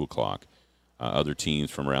at 2 o'clock. Other teams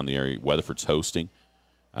from around the area, Weatherford's hosting.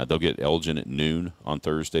 They'll get Elgin at noon on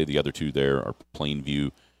Thursday. The other two there are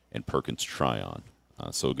Plainview and Perkins Tryon.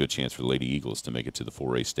 So a good chance for the Lady Eagles to make it to the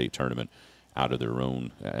 4A state tournament out of their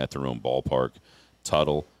own at their own ballpark.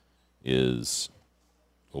 Tuttle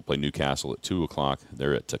will play Newcastle at 2 o'clock.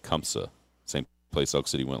 They're at Tecumseh, same place Elk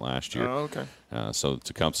City went last year. Oh, okay. So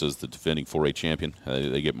Tecumseh is the defending 4A champion.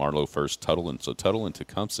 They get Marlowe first. Tuttle and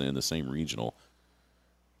Tecumseh in the same regional.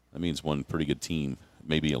 That means one pretty good team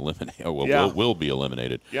may be eliminated. Will be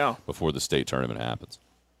eliminated. Before the state tournament happens.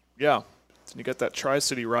 Yeah, and you got that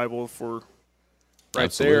Tri-City rival for. Right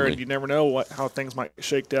Absolutely. there, and you never know how things might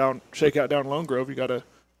shake out down Lone Grove. You got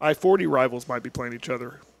I-40 rivals might be playing each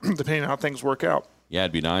other, depending on how things work out. Yeah,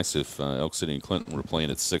 it'd be nice if Elk City and Clinton were playing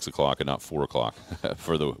at 6 o'clock and not 4 o'clock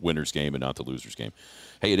for the winner's game and not the loser's game.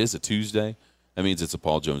 Hey, it is a Tuesday. That means it's a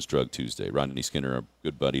Paul Jones Drug Tuesday. Rodney Skinner, our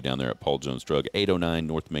good buddy down there at Paul Jones Drug, 809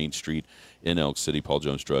 North Main Street in Elk City. Paul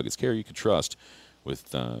Jones Drug is care you can trust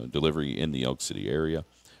with delivery in the Elk City area.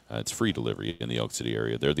 It's free delivery in the Elk City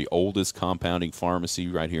area. They're the oldest compounding pharmacy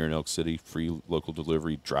right here in Elk City. Free local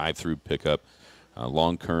delivery, drive-through pickup,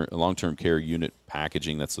 long-term care unit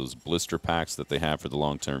packaging. That's those blister packs that they have for the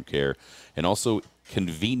long-term care. And also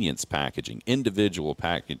convenience packaging, individual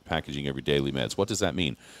packaging every daily meds. What does that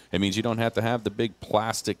mean? It means you don't have to have the big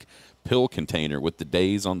plastic pill container with the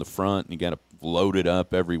days on the front, and you got to load it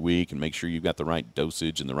up every week and make sure you've got the right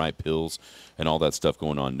dosage and the right pills and all that stuff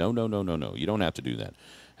going on. No. You don't have to do that.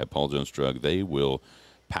 At Paul Jones Drug, they will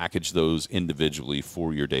package those individually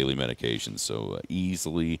for your daily medications. So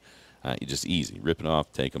easy. Rip it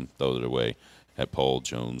off, take them, throw it away at Paul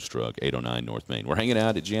Jones Drug, 809 North Main. We're hanging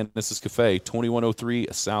out at Janice's Cafe, 2103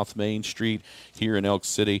 South Main Street here in Elk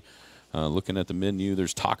City. Looking at the menu,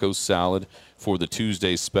 there's taco salad for the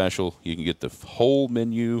Tuesday special. You can get the whole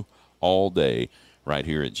menu all day right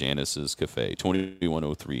here at Janice's Cafe,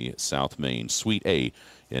 2103 South Main, Suite A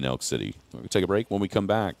in Elk City. We're going to take a break. When we come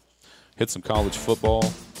back, hit some college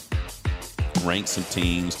football, rank some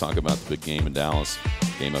teams, talk about the big game in Dallas,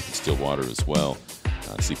 game up in Stillwater as well.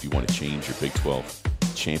 See if you want to change your Big 12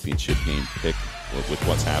 championship game pick with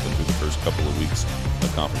what's happened through the first couple of weeks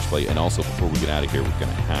of conference play. And also, before we get out of here, we're going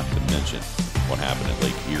to have to mention what happened at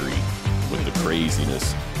Lake Erie with the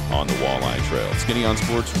craziness on the Walleye Trail. Skinny on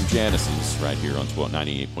Sports from Janice's right here on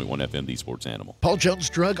 98.1 FM, the Sports Animal. Paul Jones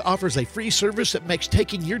Drug offers a free service that makes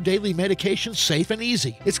taking your daily medications safe and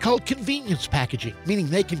easy. It's called convenience packaging, meaning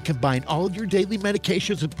they can combine all your daily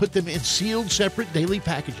medications and put them in sealed, separate daily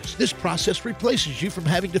packages. This process replaces you from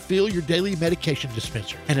having to fill your daily medication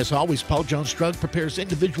dispenser. And as always, Paul Jones Drug prepares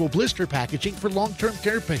individual blister packaging for long-term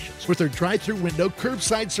care patients. With their drive-through window,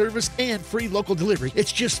 curbside service, and free local delivery,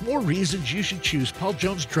 it's just more reasons you should choose Paul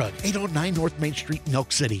Jones Drug, 809 North Main Street in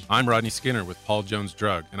Elk City. I'm Rodney Skinner with Paul Jones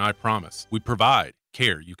Drug, and I promise we provide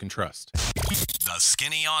care you can trust. The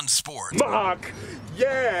Skinny on Sports. Fuck.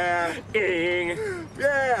 Yeah.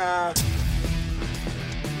 Yeah.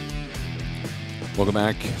 Welcome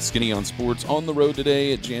back. Skinny on Sports on the road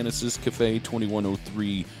today at Janice's Cafe,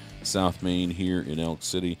 2103 South Main here in Elk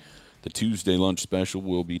City. The Tuesday lunch special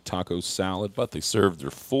will be taco salad, but they serve their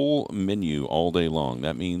full menu all day long.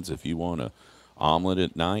 That means if you want a omelet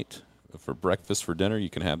at night for breakfast, for dinner, you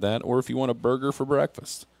can have that. Or if you want a burger for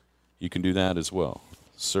breakfast, you can do that as well.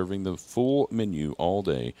 Serving the full menu all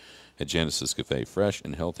day at Janice's Cafe. Fresh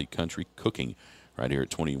and healthy country cooking right here at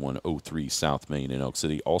 2103 South Main in Elk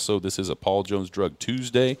City. Also, this is a Paul Jones Drug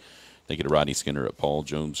Tuesday. Thank you to Rodney Skinner at Paul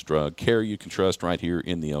Jones Drug. Care you can trust right here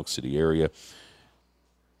in the Elk City area.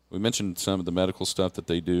 We mentioned some of the medical stuff that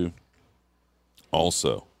they do.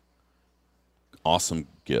 Also, awesome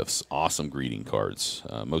gifts, awesome greeting cards.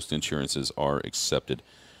 Most insurances are accepted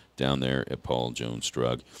down there at Paul Jones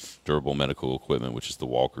Drug. Durable medical equipment, which is the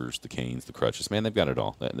walkers, the canes, the crutches. Man, they've got it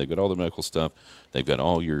all. They've got all the medical stuff. They've got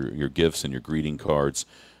all your gifts and your greeting cards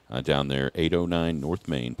down there, 809 North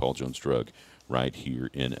Main, Paul Jones Drug, right here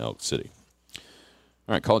in Elk City.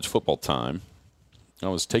 All right, college football time. I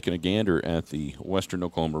was taking a gander at the Western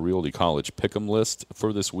Oklahoma Realty College pick'em list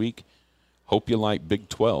for this week. Hope you like Big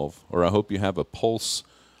 12, or I hope you have a pulse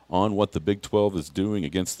on what the Big 12 is doing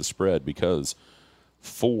against the spread, because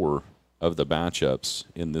 4 of the matchups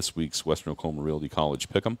in this week's Western Oklahoma Realty College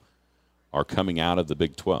pick'em are coming out of the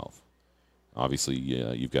Big 12. Obviously,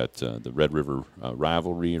 you've got the Red River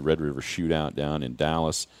rivalry, Red River shootout down in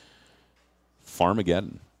Dallas.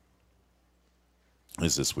 Farmageddon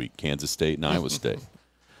is this week, Kansas State and Iowa State.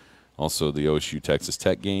 Also the OSU Texas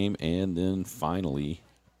Tech game, and then finally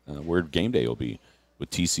where game day will be with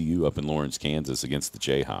TCU up in Lawrence, Kansas against the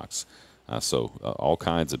Jayhawks. So all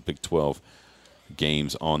kinds of Big 12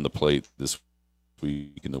 games on the plate this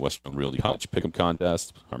week in the Western Realty College Pick'em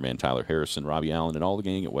Contest. Our man Tyler Harrison, Robbie Allen, and all the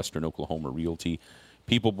gang at Western Oklahoma Realty.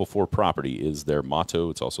 People before property is their motto.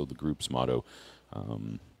 It's also the group's motto.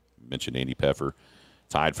 Mentioned Andy Peffer,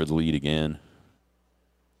 tied for the lead again,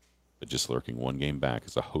 but just lurking one game back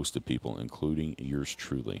is a host of people, including yours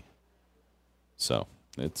truly. So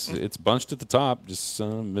it's bunched at the top, just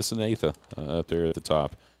missing Atha up there at the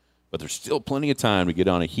top. But there's still plenty of time to get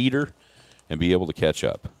on a heater and be able to catch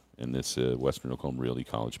up in this Western Oklahoma Realty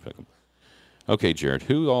College pick'em. Okay, Jared,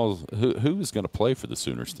 who is going to play for the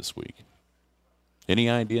Sooners this week? Any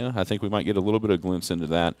idea? I think we might get a little bit of a glimpse into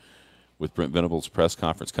that with Brent Venables' press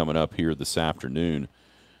conference coming up here this afternoon.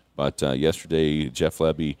 But yesterday, Jeff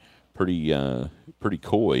Lebby pretty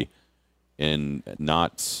coy and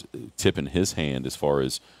not tipping his hand as far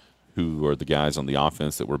as who are the guys on the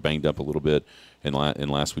offense that were banged up a little bit in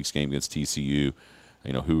last week's game against TCU.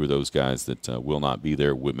 You know, who are those guys that will not be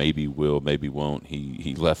there? Maybe will, maybe won't.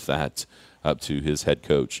 He left that up to his head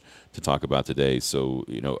coach to talk about today. So,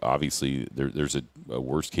 you know, obviously there's a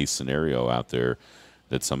worst-case scenario out there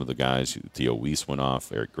that some of the guys, Theo Weiss went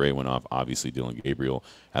off, Eric Gray went off, obviously Dylan Gabriel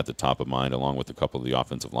at the top of mind, along with a couple of the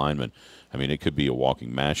offensive linemen. I mean, it could be a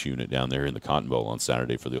walking mash unit down there in the Cotton Bowl on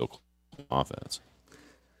Saturday for the Oklahoma offense.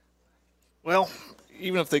 Well,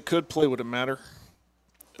 even if they could play, would it matter?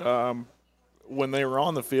 When they were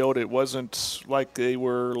on the field, it wasn't like they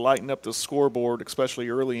were lighting up the scoreboard, especially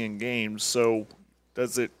early in games. So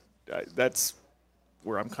does it? That's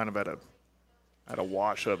where I'm kind of at a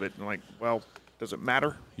wash of it. And like, well, does it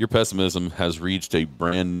matter? Your pessimism has reached a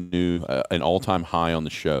brand new, an all-time high on the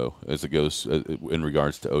show as it goes in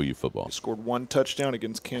regards to OU football. They scored 1 touchdown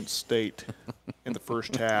against Kent State in the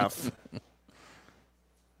first half.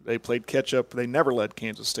 They played catch-up. They never led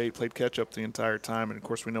Kansas State, played catch-up the entire time. And, of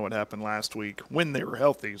course, we know what happened last week when they were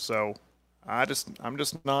healthy. So I'm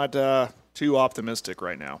just not too optimistic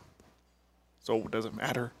right now. So does it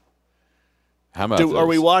matter? How about are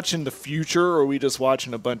we watching the future, or are we just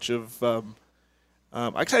watching a bunch of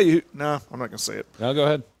I tell you, no, I'm not going to say it. No, go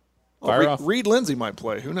ahead. Fire off. Reed Lindsey might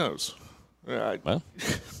play. Who knows? Well,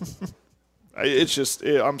 it's just.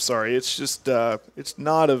 I'm sorry. It's just. It's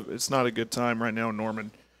not a good time right now,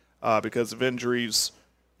 Norman, because of injuries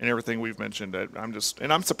and everything we've mentioned.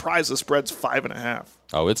 I'm surprised the spread's 5.5.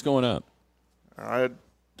 Oh, it's going up. I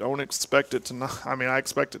don't expect it to not. I mean, I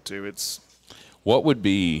expect it to. What would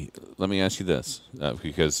be? Let me ask you this,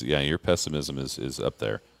 because your pessimism is up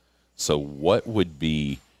there. So what would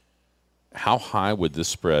be, how high would this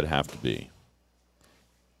spread have to be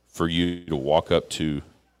for you to walk up to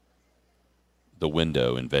the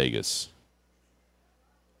window in Vegas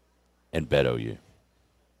and bet OU?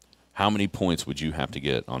 How many points would you have to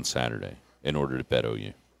get on Saturday in order to bet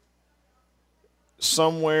OU?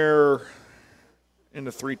 Somewhere in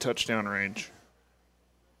the 3 touchdown range.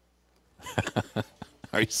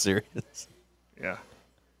 Are you serious? Yeah.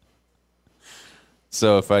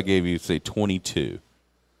 So if I gave you, say, 22,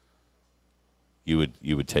 you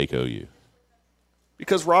would take OU.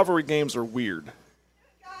 Because rivalry games are weird.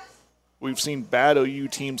 We've seen bad OU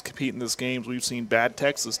teams compete in these games. We've seen bad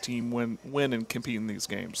Texas team win and compete in these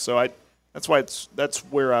games. So that's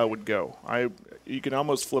where I would go. You can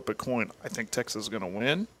almost flip a coin. I think Texas is going to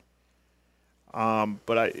win.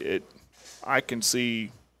 But I can see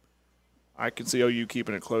OU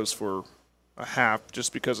keeping it close for a half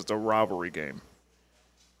just because it's a rivalry game.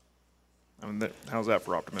 I mean, how's that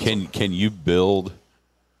for optimism? Can you build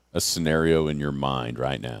a scenario in your mind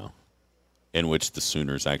right now in which the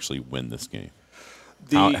Sooners actually win this game?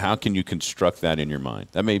 How can you construct that in your mind?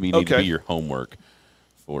 That maybe need to be your homework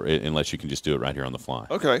for it, unless you can just do it right here on the fly.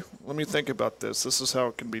 Okay, let me think about this. This is how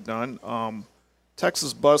it can be done.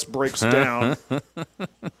 Texas bus breaks down,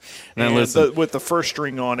 and with the first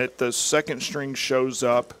string on it, the second string shows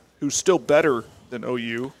up, who's still better than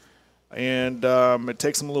OU. And it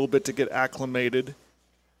takes them a little bit to get acclimated.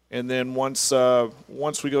 And then once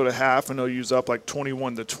we go to half and OU's up like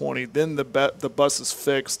 21-20, then the bus is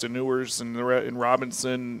fixed and Ewers and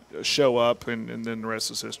Robinson show up, and then the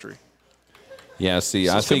rest is history. Yeah, see,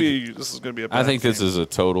 I think this is going to be a bad I think game. this is a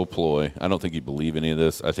total ploy. I don't think you believe any of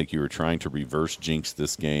this. I think you were trying to reverse jinx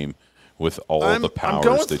this game with all the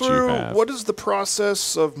powers that you have. What is the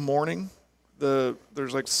process of mourning?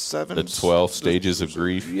 There's like 7. The 12 stages of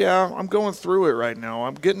grief. Yeah, I'm going through it right now.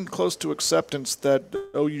 I'm getting close to acceptance that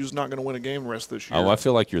OU's not going to win a game the rest of this year. Oh, I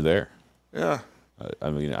feel like you're there. Yeah. I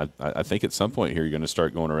mean, I think at some point here you're going to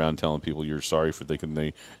start going around telling people you're sorry for thinking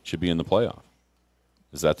they should be in the playoff.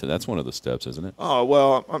 That's one of the steps, isn't it? Oh,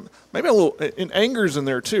 well, maybe a little – and anger's in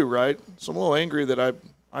there too, right? So I'm a little angry that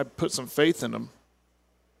I put some faith in them.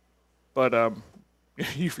 But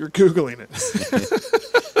if you're Googling it.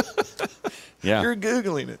 Yeah. You're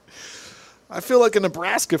Googling it. I feel like a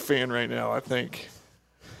Nebraska fan right now, I think.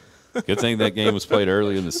 Good thing that game was played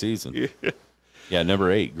early in the season. Yeah,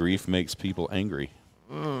 number 8, grief makes people angry.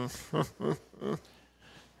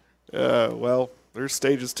 Well, there's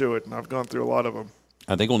stages to it, and I've gone through a lot of them.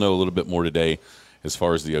 I think we'll know a little bit more today as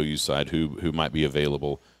far as the OU side, who might be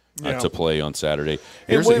available to play on Saturday.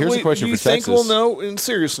 Here's a question for Texas. Do you think we'll know? And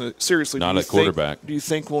seriously, not at quarterback. Do you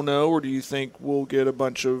think we'll know, or do you think we'll get a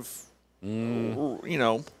bunch of,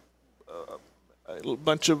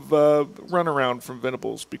 runaround from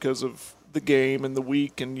Venables because of the game and the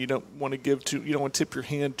week, and you don't want to tip your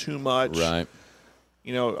hand too much, right?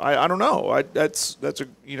 I don't know.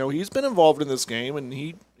 He's been involved in this game, and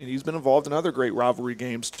he's been involved in other great rivalry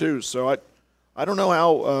games too. So I don't know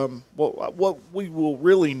how what we will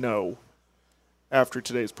really know after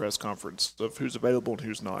today's press conference of who's available and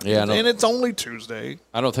who's not. Yeah, and it's only Tuesday.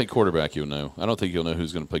 I don't think quarterback you'll know. I don't think you'll know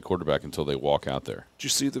who's going to play quarterback until they walk out there. Did you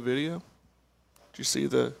see the video? Did you see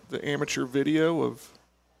the amateur video of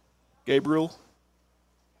Gabriel?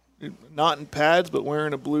 Not in pads, but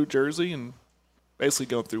wearing a blue jersey and basically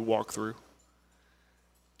going through walkthrough.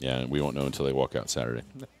 Yeah, and we won't know until they walk out Saturday.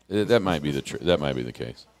 That might be the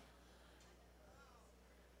case.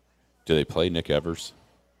 Do they play Nick Evers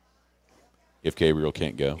if Gabriel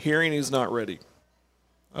can't go? Hearing he's not ready.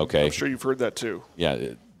 Okay. I'm sure you've heard that too.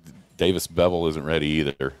 Yeah, Davis Bevel isn't ready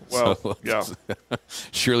either. Well, so yeah.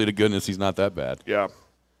 Surely to goodness he's not that bad. Yeah,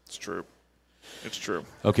 it's true. It's true.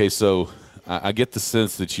 Okay, so I get the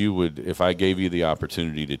sense that you would, if I gave you the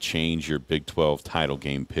opportunity to change your Big 12 title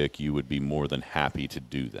game pick, you would be more than happy to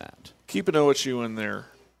do that. Keep an OSU in there.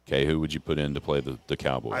 Okay, who would you put in to play the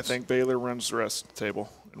Cowboys? I think Baylor runs the rest of the table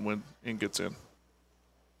and gets in.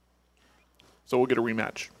 So we'll get a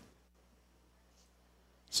rematch.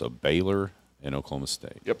 So Baylor and Oklahoma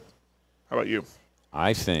State. Yep. How about you?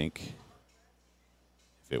 I think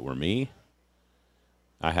if it were me,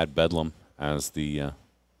 I had Bedlam as the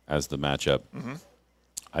matchup. Mm-hmm.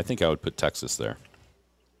 I think I would put Texas there.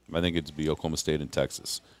 I think it'd be Oklahoma State and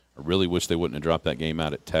Texas. I really wish they wouldn't have dropped that game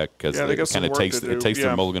out at Tech because it kind of takes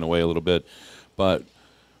their mulligan away a little bit. But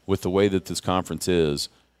with the way that this conference is,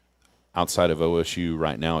 outside of OSU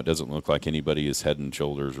right now, it doesn't look like anybody is head and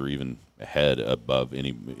shoulders or even ahead above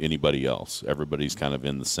anybody else. Everybody's kind of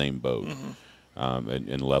in the same boat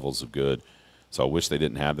in levels of good. So I wish they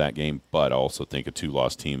didn't have that game, but I also think a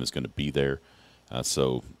 2-loss team is going to be there.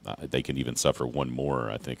 So they can even suffer one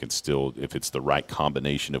more, I think, and still, if it's the right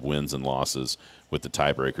combination of wins and losses with the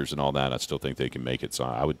tiebreakers and all that, I still think they can make it. So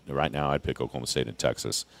I'd pick Oklahoma State and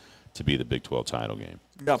Texas to be the Big 12 title game.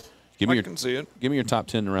 Yeah, I can see it. Give me your top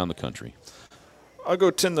 10 around the country. I'll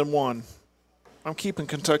go 10-1. I'm keeping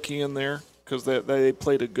Kentucky in there because they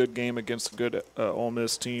played a good game against a good Ole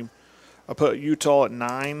Miss team. I put Utah at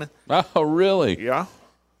 9. Oh, really? Yeah.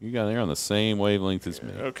 You got there on the same wavelength as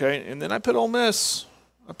me. Okay, and then I put Ole Miss.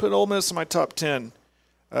 I put Ole Miss in my top 10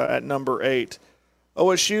 at number 8.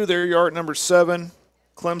 OSU, there you are at number 7.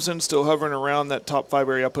 Clemson still hovering around that top 5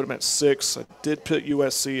 area. I put them at 6. I did put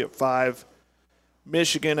USC at 5.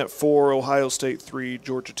 Michigan at 4. Ohio State 3.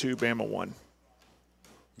 Georgia 2. Bama 1.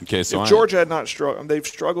 Okay, so if Georgia had not struggled, they've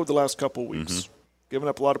struggled the last couple of weeks. Given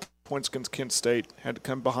up a lot of points against Kent State. Had to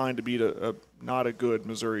come behind to beat a not a good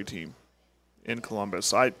Missouri team in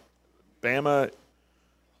Columbus. Bama,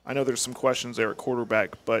 I know there's some questions there at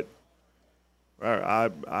quarterback, but I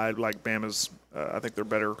like Bama's. I think they're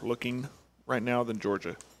better looking right now than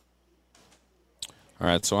Georgia. All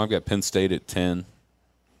right, so I've got Penn State at 10.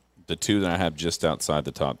 The two that I have just outside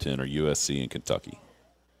the top 10 are USC and Kentucky.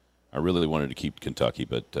 I really wanted to keep Kentucky,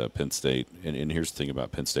 but Penn State, and here's the thing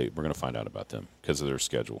about Penn State, we're going to find out about them because of their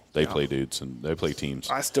schedule. They play dudes and they play teams.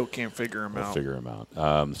 I still can't figure them out. Figure them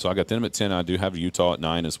out. So I got them at 10. I do have Utah at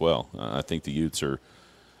 9 as well. I think the Utes are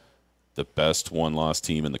the best one-loss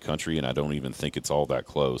team in the country, and I don't even think it's all that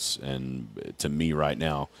close. And to me right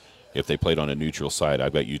now, if they played on a neutral site, I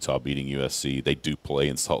bet Utah beating USC. They do play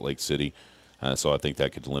in Salt Lake City, so I think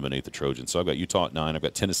that could eliminate the Trojans. So I've got Utah at 9. I've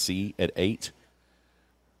got Tennessee at 8,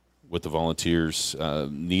 with the Volunteers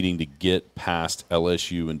needing to get past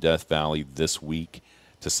LSU and Death Valley this week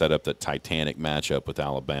to set up that Titanic matchup with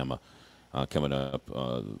Alabama coming up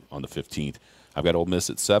on the 15th. I've got Ole Miss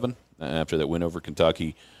at 7 after that win over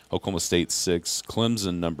Kentucky. Oklahoma State 6.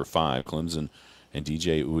 Clemson number 5. Clemson and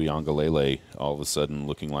DJ Uiagalelei all of a sudden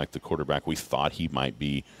looking like the quarterback we thought he might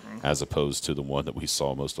be, as opposed to the one that we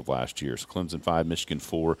saw most of last year. So Clemson 5, Michigan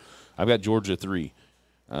 4. I've got Georgia 3.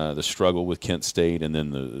 The struggle with Kent State, and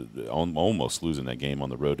then the almost losing that game on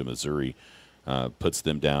the road to Missouri puts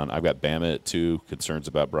them down. I've got Bama at 2, concerns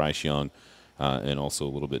about Bryce Young, and also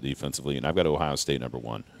a little bit defensively. And I've got Ohio State number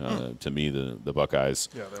 1. To me, the Buckeyes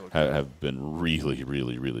have been really,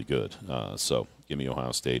 really, really good. So give me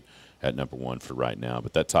Ohio State at number 1 for right now.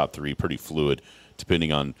 But that top 3, pretty fluid,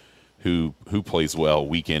 depending on who plays well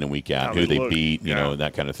week in and week out, who they beat, you know, and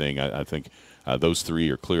that kind of thing. I think those 3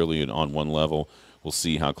 are clearly on one level. We'll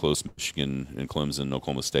see how close Michigan and Clemson and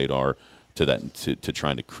Oklahoma State are to that, to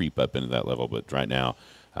trying to creep up into that level. But right now,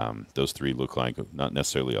 those 3 look like not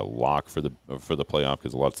necessarily a lock for the playoff,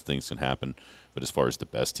 because lots of things can happen. But as far as the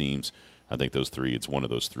best teams, I think those 3, it's one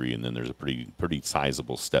of those 3, and then there's a pretty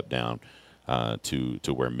sizable step down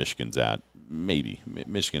to where Michigan's at. Maybe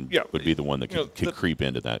Michigan would be the one that could creep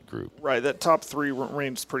into that group. Right, that top 3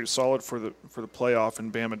 remains pretty solid for the playoff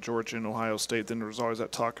in Bama, Georgia, and Ohio State. Then there's always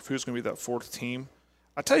that talk of who's going to be that 4th team.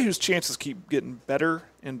 I tell you whose chances keep getting better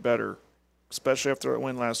and better, especially after that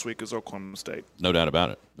win last week, is Oklahoma State. No doubt about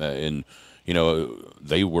it. And you know,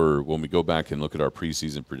 they were, when we go back and look at our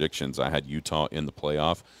preseason predictions, I had Utah in the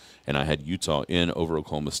playoff, and I had Utah in over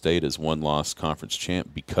Oklahoma State as one-loss conference champ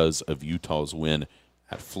because of Utah's win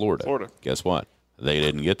at Florida. Guess what? They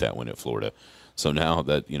didn't get that win at Florida. So now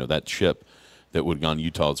that, you know, that chip that would have gone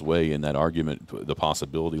Utah's way in that argument, the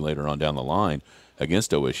possibility later on down the line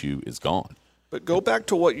against OSU is gone. But go back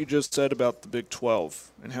to what you just said about the Big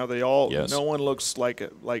 12 and how they all, no one looks like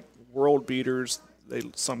world beaters.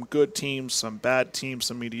 Some good teams, some bad teams,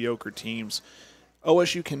 some mediocre teams.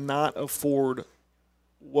 OSU cannot afford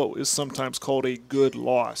what is sometimes called a good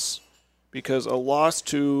loss, because a loss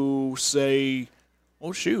to, say,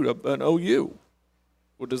 an OU.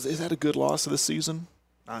 Well, is that a good loss of the season?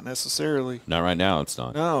 Not necessarily. Not right now, it's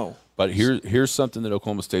not. No. But here's something that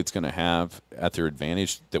Oklahoma State's going to have at their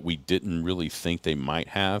advantage that we didn't really think they might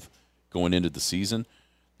have going into the season.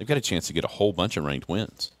 They've got a chance to get a whole bunch of ranked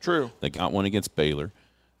wins. True. They got one against Baylor.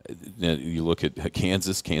 You look at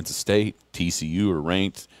Kansas State, TCU are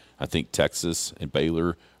ranked. I think Texas and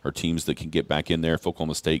Baylor are teams that can get back in there if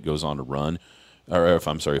Oklahoma State goes on a run. Or if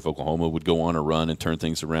Oklahoma would go on a run and turn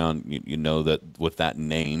things around, you know that with that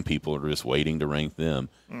name, people are just waiting to rank them.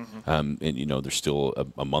 And, you know, there's still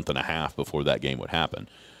a month and a half before that game would happen.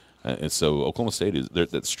 And so Oklahoma State is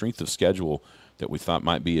that strength of schedule that we thought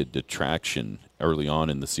might be a detraction early on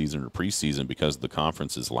in the season or preseason because of the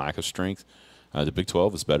conference's lack of strength. The Big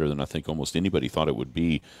 12 is better than I think almost anybody thought it would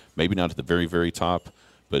be. Maybe not at the very, very top,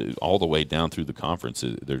 but all the way down through the conference,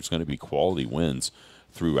 there's going to be quality wins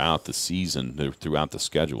throughout the season, throughout the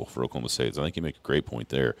schedule for Oklahoma State. So I think you make a great point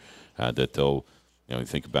there that they'll, you know,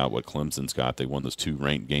 think about what Clemson's got. They won those 2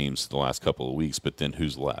 ranked games the last couple of weeks, but then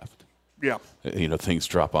who's left? Yeah. You know, things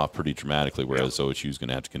drop off pretty dramatically, whereas OSU is going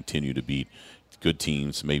to have to continue to beat good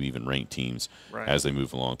teams, maybe even ranked teams, as they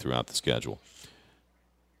move along throughout the schedule.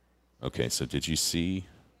 Okay, so did you see?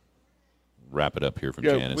 Wrap it up here from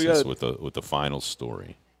Genesis with the final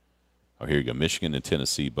story. Oh, here you go. Michigan and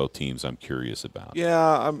Tennessee, both teams I'm curious about. Yeah,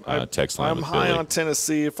 I'm high Billy on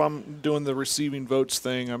Tennessee. If I'm doing the receiving votes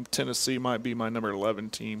thing, Tennessee might be my number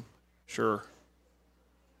 11 team. Sure.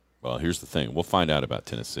 Well, here's the thing. We'll find out about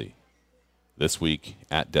Tennessee this week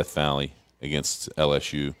at Death Valley against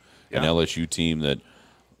LSU, an LSU team that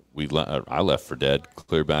I left for dead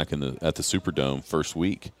clear back at the Superdome first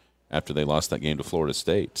week after they lost that game to Florida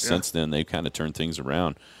State. Since then, they've kind of turned things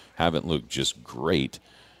around. Haven't looked just great,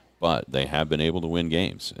 but they have been able to win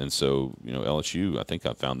games. And so, you know, LSU, I think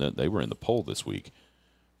I found that they were in the poll this week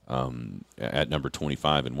at number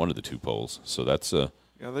 25 in one of the 2 polls. So that's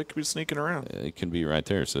they could be sneaking around. It can be right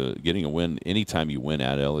there. So getting a win, anytime you win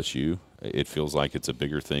at LSU, it feels like it's a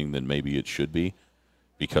bigger thing than maybe it should be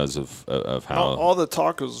because of how. All the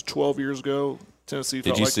talk was 12 years ago. Tennessee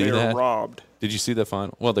felt like they were robbed. Did you see that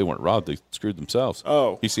final? Well, they weren't robbed. They screwed themselves.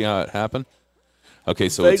 Oh. You see how it happened? Okay,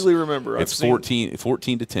 so vaguely remember. It's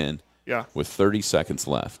 14 to 10 Yeah. with 30 seconds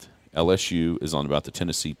left. LSU is on about the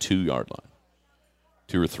Tennessee 2-yard line.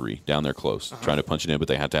 2 or 3 down there close, trying to punch it in, but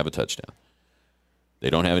they have to have a touchdown. They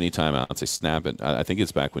don't have any timeouts. They snap it. I think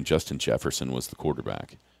it's back when Justin Jefferson was the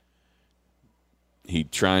quarterback. He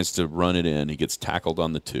tries to run it in. He gets tackled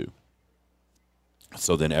on the 2.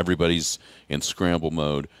 So then everybody's in scramble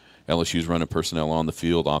mode. LSU's running personnel on the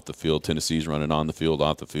field, off the field. Tennessee's running on the field,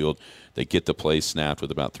 off the field. They get the play snapped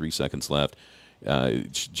with about 3 seconds left.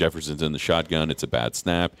 Jefferson's in the shotgun. It's a bad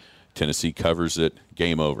snap. Tennessee covers it.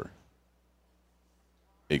 Game over.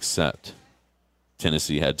 Except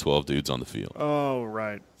Tennessee had 12 dudes on the field. Oh,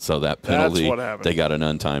 right. So that penalty, That's what happened. they got an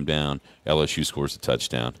untimed down. LSU scores a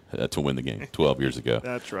touchdown to win the game 12 years ago.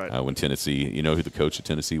 That's right. When Tennessee, you know who the coach of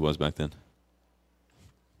Tennessee was back then?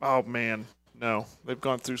 Oh, man. No. They've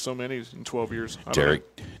gone through so many in 12 years.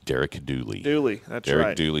 Derek Dooley. Dooley, that's Derek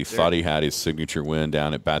right. Dooley thought he had his signature win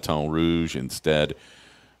down at Baton Rouge. Instead,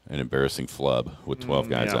 an embarrassing flub with 12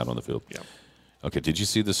 guys out on the field. Yeah. Okay, did you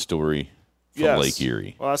see the story from Yes. Lake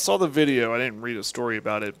Erie? Well, I saw the video. I didn't read a story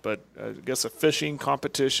about it, but I guess a fishing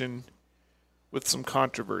competition with some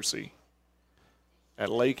controversy at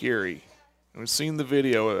Lake Erie. And we've seen the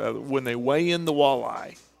video when they weigh in the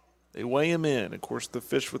walleye. They weigh him in. Of course, the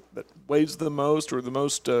fish that weighs the most or the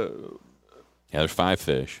most There's 5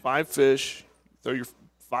 fish. 5 fish. Throw your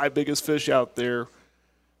 5 biggest fish out there.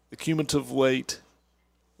 The cumulative weight,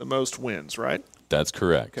 the most wins, right? That's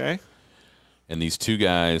correct. Okay. And these 2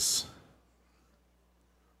 guys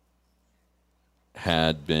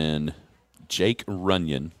had been Jake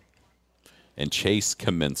Runyon and Chase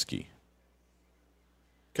Kaminsky.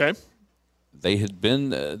 Okay. They had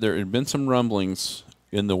been there had been some rumblings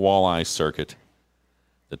in the walleye circuit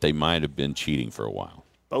that they might have been cheating for a while.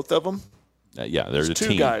 Both of them? Yeah, there's a 2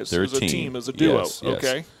 team. guys. They're There's a team. As a duo. Yes, yes.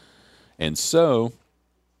 Okay. And so,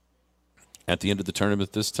 at the end of the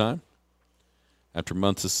tournament this time, after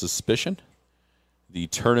months of suspicion, the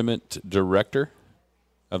tournament director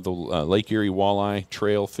of the Lake Erie Walleye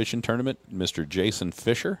Trail Fishing Tournament, Mr. Jason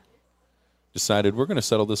Fisher, decided we're going to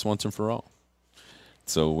settle this once and for all.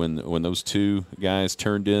 So when those 2 guys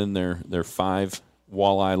turned in their 5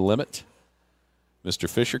 walleye limit, Mr.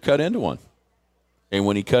 Fisher cut into one. And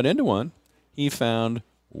when he cut into one, he found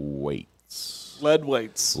weights. Lead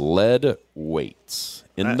weights. Lead weights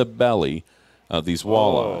in the belly of these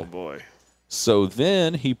walleye. Oh, boy. So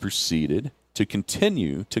then he proceeded to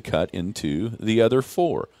continue to cut into the other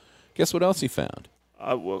 4. Guess what else he found?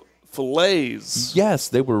 Well, fillets. Yes,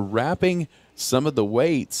 they were wrapping some of the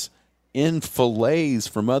weights in fillets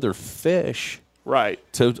from other fish. Right.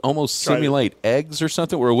 To almost simulate eggs or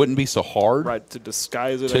something where it wouldn't be so hard. Right, to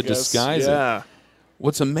disguise it, To I guess. disguise yeah. it.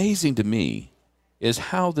 What's amazing to me is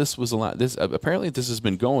how this was allowed. Apparently this has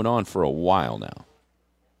been going on for a while now.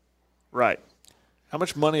 Right. How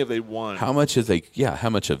much money have they won? How much have they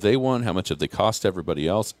won? How much have they cost everybody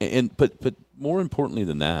else? But more importantly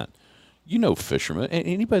than that, you know fishermen,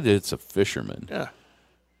 anybody that's a fisherman. Yeah.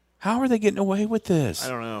 How are they getting away with this? I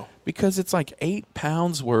don't know. Because it's like 8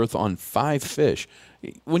 pounds worth on 5 fish.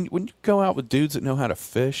 When you go out with dudes that know how to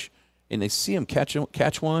fish and they see them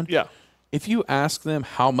catch one, yeah. If you ask them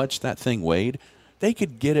how much that thing weighed, they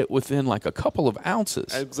could get it within like a couple of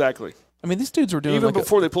ounces. Exactly. I mean, these dudes were doing even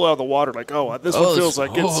before they pull it out of the water, like, this one feels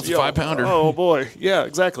like it's a 5-pounder. Oh boy, yeah,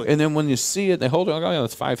 exactly. And then when you see it, they hold it. Oh, yeah,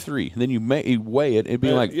 it's 5.3. And then you weigh it. It'd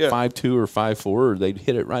be like 5.2 or 5.4, or they'd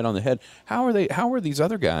hit it right on the head. How are these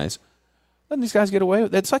other guys letting these guys get away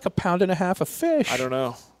with it? It's like 1.5 pounds of fish. I don't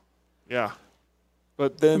know. Yeah.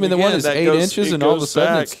 But then the one is 8 inches, and all of a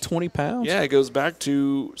sudden it's 20 pounds. Yeah, it goes back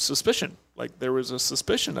to suspicion. Like there was a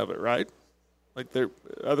suspicion of it, right? Like there,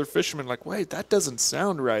 other fishermen like, wait, that doesn't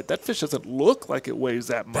sound right. That fish doesn't look like it weighs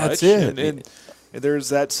that much. That's it. And there's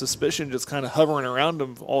that suspicion just kind of hovering around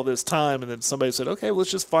them all this time. And then somebody said, okay, let's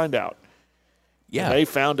just find out. Yeah, and they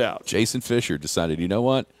found out. Jason Fisher decided, you know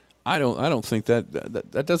what? I don't think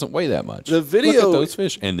that doesn't weigh that much. The video, look at those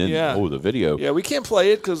fish, and then the video. Yeah, we can't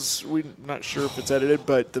play it because we're not sure if it's edited.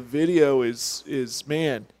 But the video is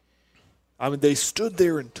man. I mean, they stood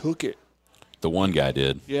there and took it. The one guy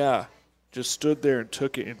did. Yeah, just stood there and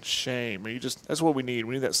took it in shame. That's what we need.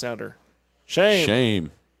 We need that sounder.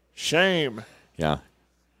 Shame. Yeah.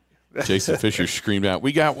 Jason Fisher screamed out,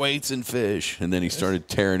 "We got weights and fish!" And then he started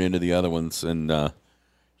tearing into the other ones. And the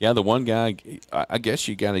one guy, I guess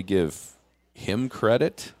you got to give him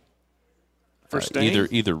credit for staying.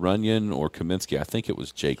 Either Runyon or Kaminsky. I think it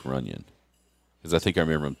was Jake Runyon, because I think I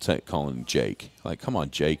remember him calling him Jake. Like, come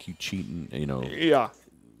on, Jake, you cheating? Yeah.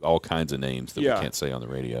 All kinds of names that we can't say on the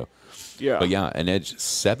radio. Yeah. But an edge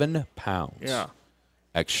 7 pounds. Yeah.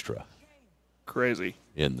 Extra. Crazy.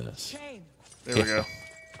 In this. There we go.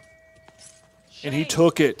 And he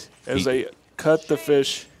took it as they cut the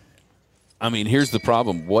fish I mean, here's the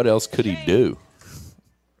problem. What else could he do?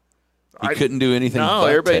 He couldn't do anything. No, but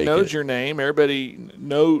everybody take knows it. your name. Everybody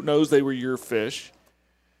knows they were your fish.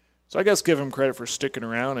 So I guess give him credit for sticking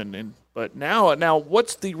around. But now,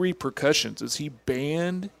 what's the repercussions? Is he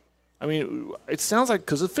banned? I mean, it sounds like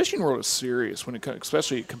because the fishing world is serious when it comes,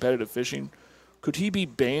 especially competitive fishing. Could he be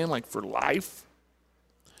banned like for life?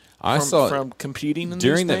 From competing in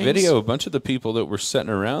during these the things? video. A bunch of the people that were sitting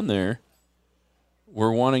around there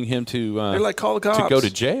were wanting him to. They're like, call the cops. To go to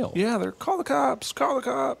jail. Yeah, they're call the cops. Call the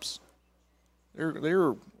cops.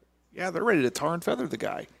 They're ready to tar and feather the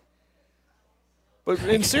guy. But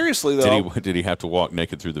and seriously though, did he have to walk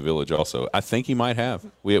naked through the village? Also, I think he might have.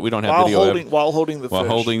 We don't have video while holding the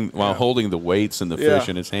fish. While holding the weights and the fish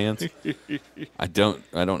in his hands. I don't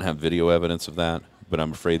have video evidence of that, but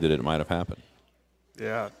I'm afraid that it might have happened.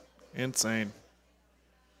 Yeah, insane.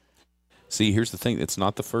 See, here's the thing: it's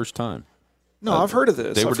not the first time. No, I've heard of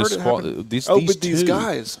this. They were these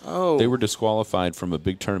guys. Oh, they were disqualified from a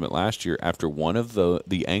big tournament last year after one of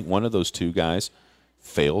those two guys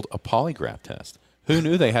failed a polygraph test. Who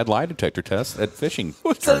knew they had lie detector tests at fishing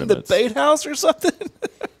What's tournaments? that in the bait house or something?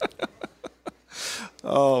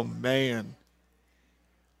 Oh man.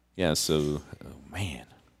 Yeah. So, man,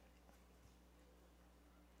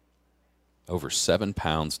 over 7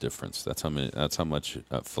 pounds difference. That's how much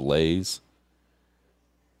fillets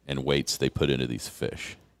and weights they put into these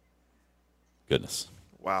fish. Goodness.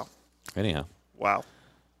 Wow. Anyhow. Wow.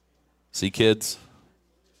 See, kids,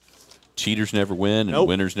 cheaters never win and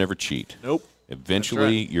winners never cheat. Nope.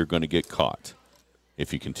 Eventually, you're going to get caught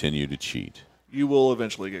if you continue to cheat. You will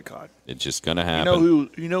eventually get caught. It's just going to happen.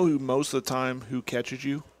 You know who most of the time who catches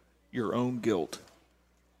you? Your own guilt.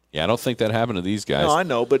 Yeah, I don't think that happened to these guys. No, I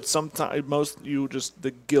know, but sometimes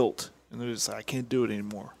the guilt, and they're just like, I can't do it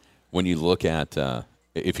anymore. When you look at,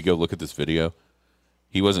 if you go look at this video,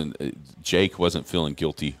 Jake wasn't feeling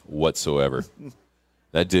guilty whatsoever.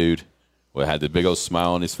 That dude had the big old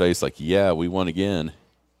smile on his face, like, yeah, we won again.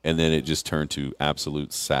 And then it just turned to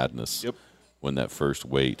absolute sadness when that first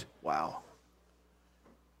weight. Wow.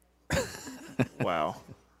 Wow.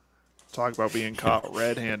 Talk about being caught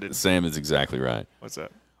red-handed. Sam is exactly right. What's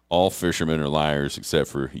that? All fishermen are liars except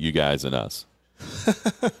for you guys and us.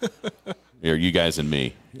 Or you guys and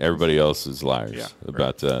me. Everybody else is liars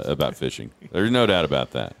about fishing. There's no doubt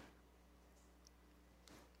about that.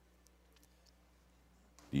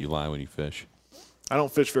 Do you lie when you fish? I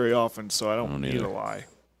don't fish very often, so I don't need to lie.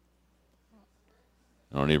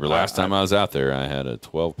 I don't either. Last time I was out there, I had a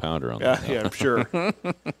 12-pounder on that. Yeah, I'm sure. All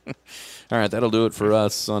right, that'll do it for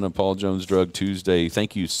us on a Paul Jones Drug Tuesday.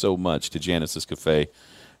 Thank you so much to Janice's Cafe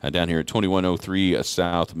down here at 2103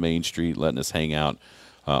 South Main Street, letting us hang out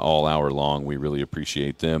all hour long. We really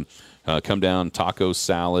appreciate them. Come down. Taco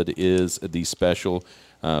salad is the special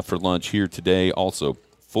for lunch here today. Also,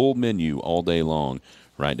 full menu all day long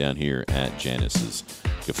right down here at Janice's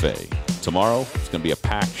Cafe. Tomorrow, it's going to be a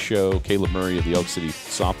packed show. Caleb Murray of the Elk City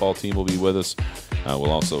softball team will be with us.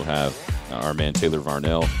 We'll also have our man Taylor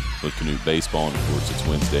Varnell with Canute Baseball. And, of course, it's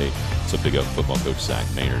Wednesday, so Big Elk football coach Zach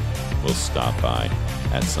Maynard will stop by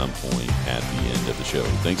at some point at the end of the show.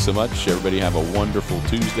 Thanks so much. Everybody have a wonderful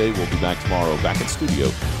Tuesday. We'll be back tomorrow, back in studio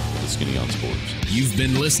with the Skinny on Sports. You've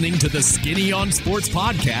been listening to the Skinny on Sports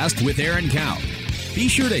podcast with Aaron Cow. Be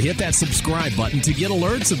sure to hit that subscribe button to get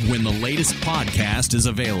alerts of when the latest podcast is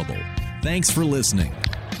available. Thanks for listening.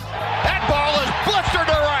 That ball is blistered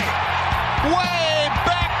to right. Way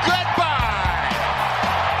back. Goodbye.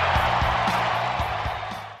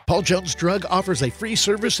 Paul Jones Drug offers a free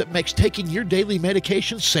service that makes taking your daily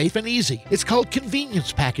medications safe and easy. It's called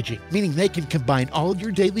convenience packaging, meaning they can combine all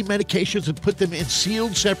your daily medications and put them in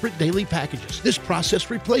sealed, separate daily packages. This process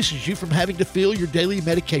replaces you from having to fill your daily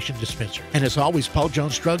medication dispenser. And as always, Paul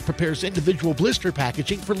Jones Drug prepares individual blister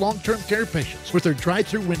packaging for long-term care patients. With their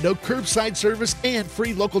drive-through window, curbside service, and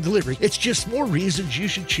free local delivery, it's just more reasons you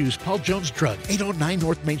should choose Paul Jones Drug, 809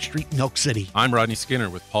 North Main Street in Elk City. I'm Rodney Skinner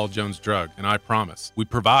with Paul Jones Drug, and I promise we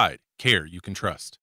provide care you can trust.